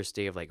the first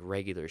day of like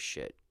regular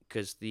shit,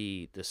 because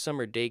the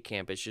summer day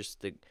camp is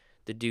just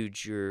the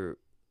dudes you're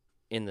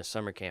in the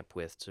summer camp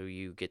with, so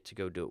you get to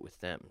go do it with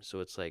them. So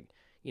it's like,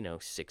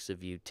 6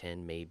 of you,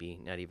 10 maybe,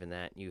 not even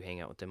that. You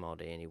hang out with them all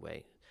day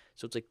anyway.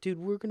 So it's like, dude,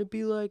 we're gonna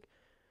be like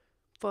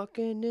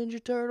fucking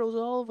Ninja Turtles,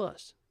 all of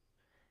us.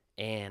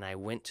 And I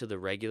went to the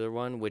regular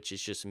one, which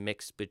is just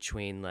mixed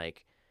between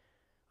like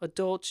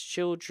adults,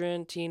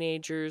 children,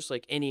 teenagers,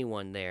 like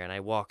anyone there. And I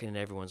walk in and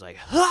everyone's like,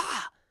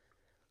 ha!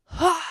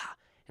 Ha!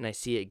 And I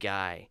see a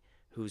guy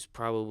who's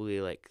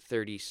probably like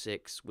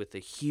 36 with a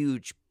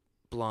huge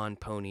blonde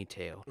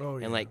ponytail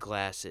and like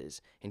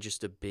glasses and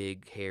just a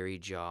big hairy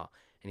jaw.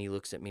 And he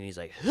looks at me and he's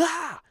like,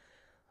 ha!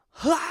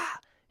 Ha!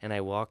 And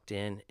I walked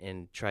in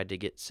and tried to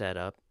get set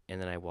up.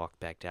 And then I walked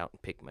back out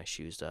and picked my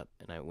shoes up.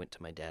 And I went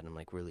to my dad and I'm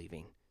like, we're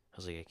leaving. I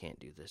was like, I can't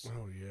do this.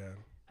 Oh, yeah.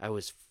 I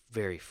was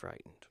very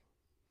frightened.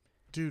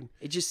 Dude.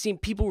 It just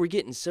seemed people were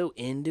getting so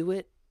into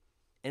it.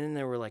 And then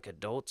there were like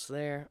adults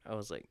there. I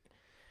was like,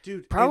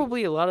 dude,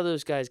 probably a lot of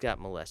those guys got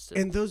molested.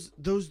 And those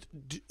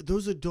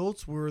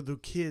adults were the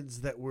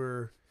kids that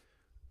were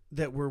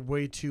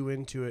way too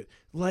into it.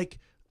 Like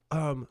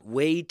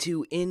way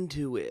too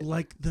into it.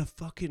 Like the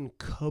fucking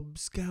Cub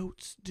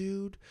Scouts,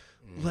 dude.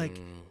 Like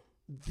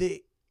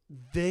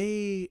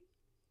they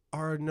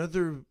are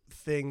another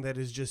thing that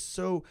is just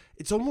so,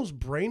 it's almost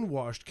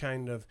brainwashed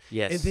kind of.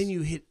 Yes. And then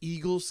you hit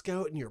Eagle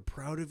Scout and you're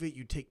proud of it.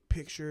 You take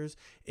pictures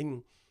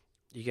and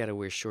you got to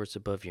wear shorts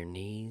above your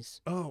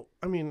knees. Oh,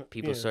 I mean,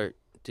 people start,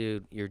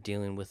 dude, you're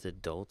dealing with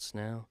adults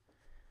now.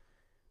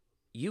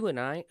 You and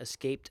I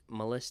escaped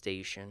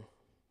molestation.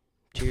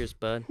 Cheers,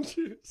 bud.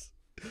 Cheers.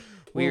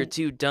 We were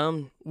too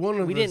dumb.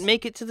 We didn't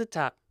make it to the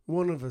top.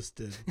 One of us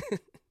did.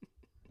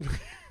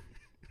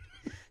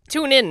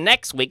 Tune in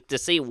next week to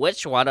see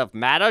which one of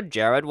Matt or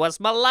Jarrod was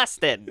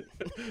molested.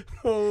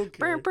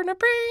 Okay.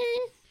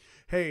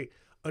 Hey,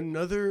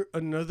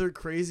 another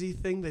crazy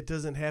thing that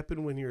doesn't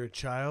happen when you're a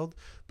child,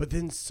 but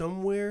then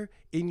somewhere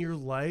in your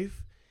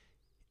life,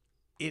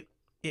 it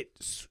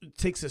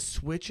takes a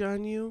switch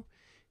on you,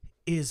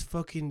 is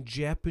fucking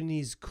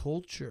Japanese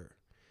culture.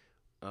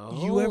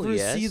 Oh, you ever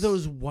see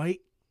those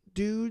white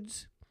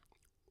dudes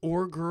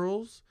or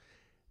girls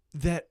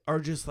that are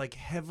just like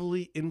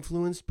heavily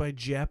influenced by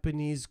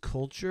Japanese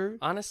culture?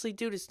 Honestly,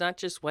 dude, it's not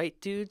just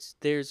white dudes.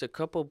 There's a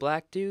couple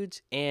black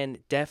dudes and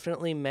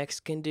definitely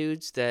Mexican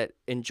dudes that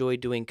enjoy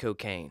doing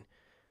cocaine.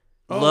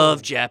 Oh.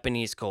 Love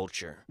Japanese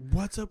culture.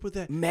 What's up with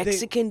that?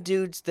 Mexican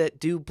dudes that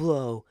do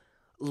blow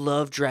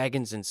love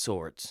dragons and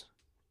swords.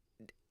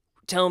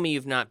 Tell me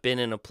you've not been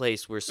in a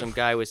place where some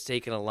guy was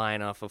taking a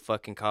line off a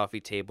fucking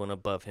coffee table and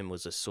above him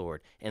was a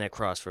sword and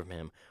across from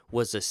him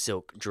was a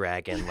silk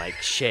dragon like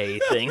Shay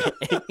thing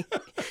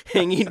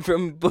hanging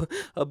from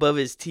above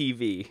his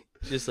TV.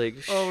 Just like,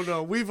 oh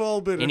no, we've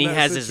all been and in he that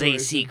has situation.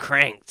 his AC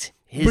cranked.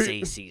 His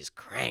AC's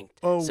cranked.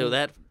 Oh. So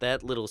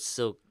that little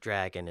silk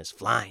dragon is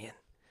flying.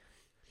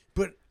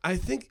 But I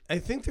think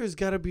there's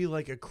got to be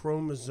like a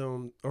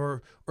chromosome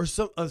or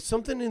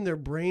something in their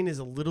brain is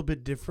a little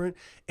bit different,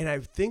 and I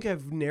think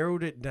I've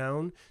narrowed it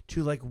down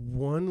to like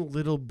one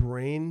little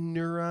brain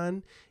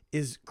neuron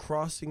is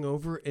crossing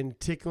over and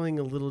tickling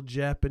a little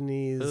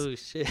Japanese. Oh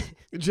shit!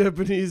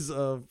 Japanese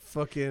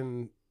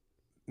fucking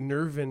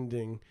nerve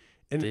ending.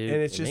 And, Dude,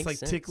 and it's it just makes like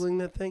sense. tickling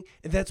that thing,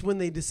 and that's when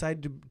they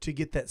decide to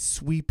get that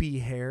sweepy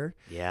hair.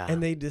 Yeah.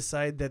 And they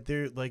decide that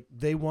they're like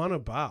they want to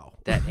bow.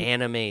 That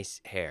anime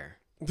hair.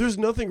 There's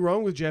nothing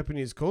wrong with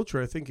Japanese culture.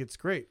 I think it's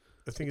great.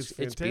 I think it's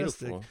fantastic. It's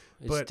beautiful.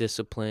 It's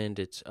disciplined.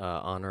 It's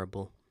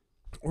honorable.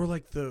 Or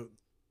like the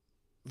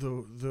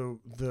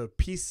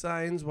peace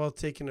signs while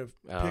taking a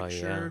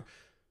picture.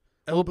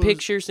 Yeah. Well,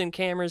 pictures and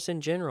cameras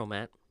in general,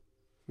 Matt.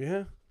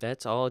 Yeah.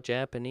 That's all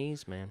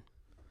Japanese, man.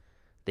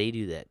 They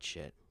do that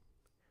shit.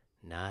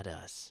 Not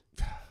us.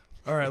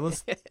 All right,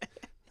 let's.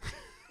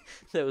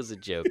 That was a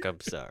joke.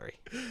 I'm sorry.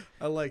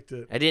 I liked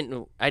it. I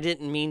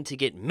didn't mean to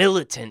get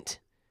militant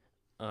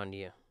on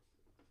you.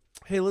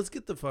 Hey, let's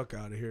get the fuck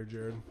out of here,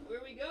 Jarrod. Where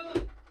are we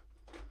going?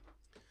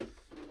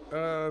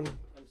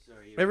 I'm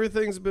sorry.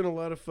 Everything's been a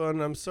lot of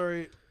fun. I'm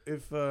sorry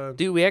if.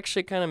 Dude, we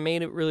actually kind of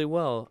made it really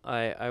well.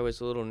 I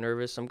was a little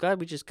nervous. I'm glad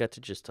we just got to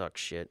just talk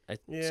shit.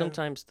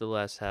 Sometimes the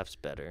last half's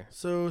better.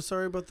 So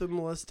sorry about the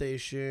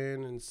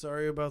molestation and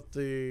sorry about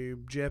the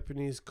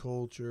Japanese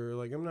culture.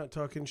 Like I'm not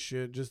talking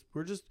shit.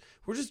 We're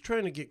just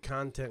trying to get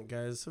content,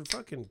 guys. So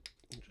fucking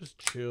just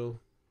chill.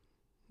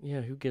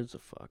 Yeah, who gives a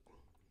fuck?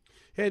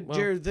 Hey,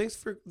 Jarrod,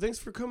 thanks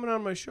for coming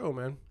on my show,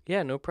 man.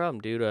 Yeah, no problem,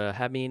 dude.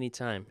 Have me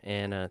anytime,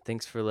 and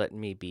thanks for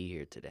letting me be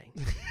here today.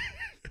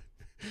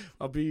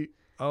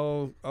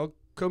 I'll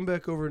come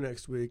back over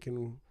next week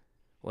and.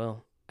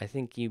 Well, I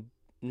think you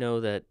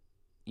know that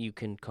you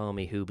can call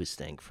me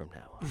Hoobastank from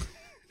now on.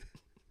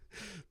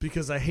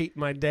 Because I hate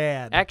my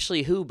dad.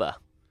 Actually, Hooba.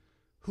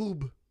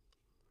 Hoob.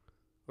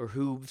 Or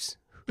Hoobs.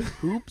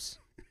 Hoops.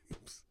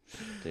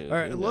 Dude, all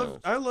right,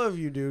 I love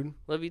you, dude.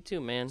 Love you too,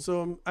 man.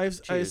 So I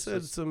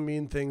said some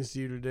mean things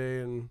to you today,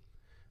 and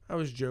I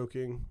was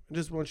joking. I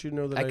just want you to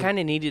know that I kind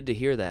of needed to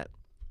hear that.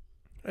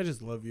 I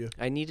just love you.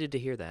 I needed to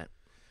hear that.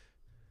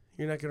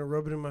 You're not gonna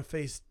rub it in my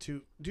face,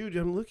 too, dude.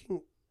 I'm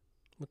looking.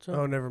 What's up?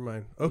 Oh, never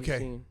mind.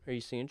 Okay. Are you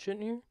seeing shit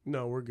in here?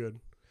 No, we're good.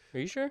 Are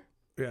you sure?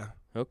 Yeah.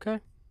 Okay.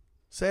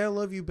 Say I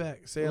love you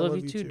back. Say I love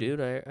you too, dude.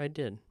 I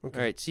did. Okay.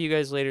 All right. See you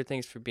guys later.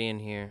 Thanks for being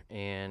here.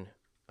 And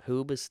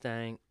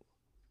Hoobastank.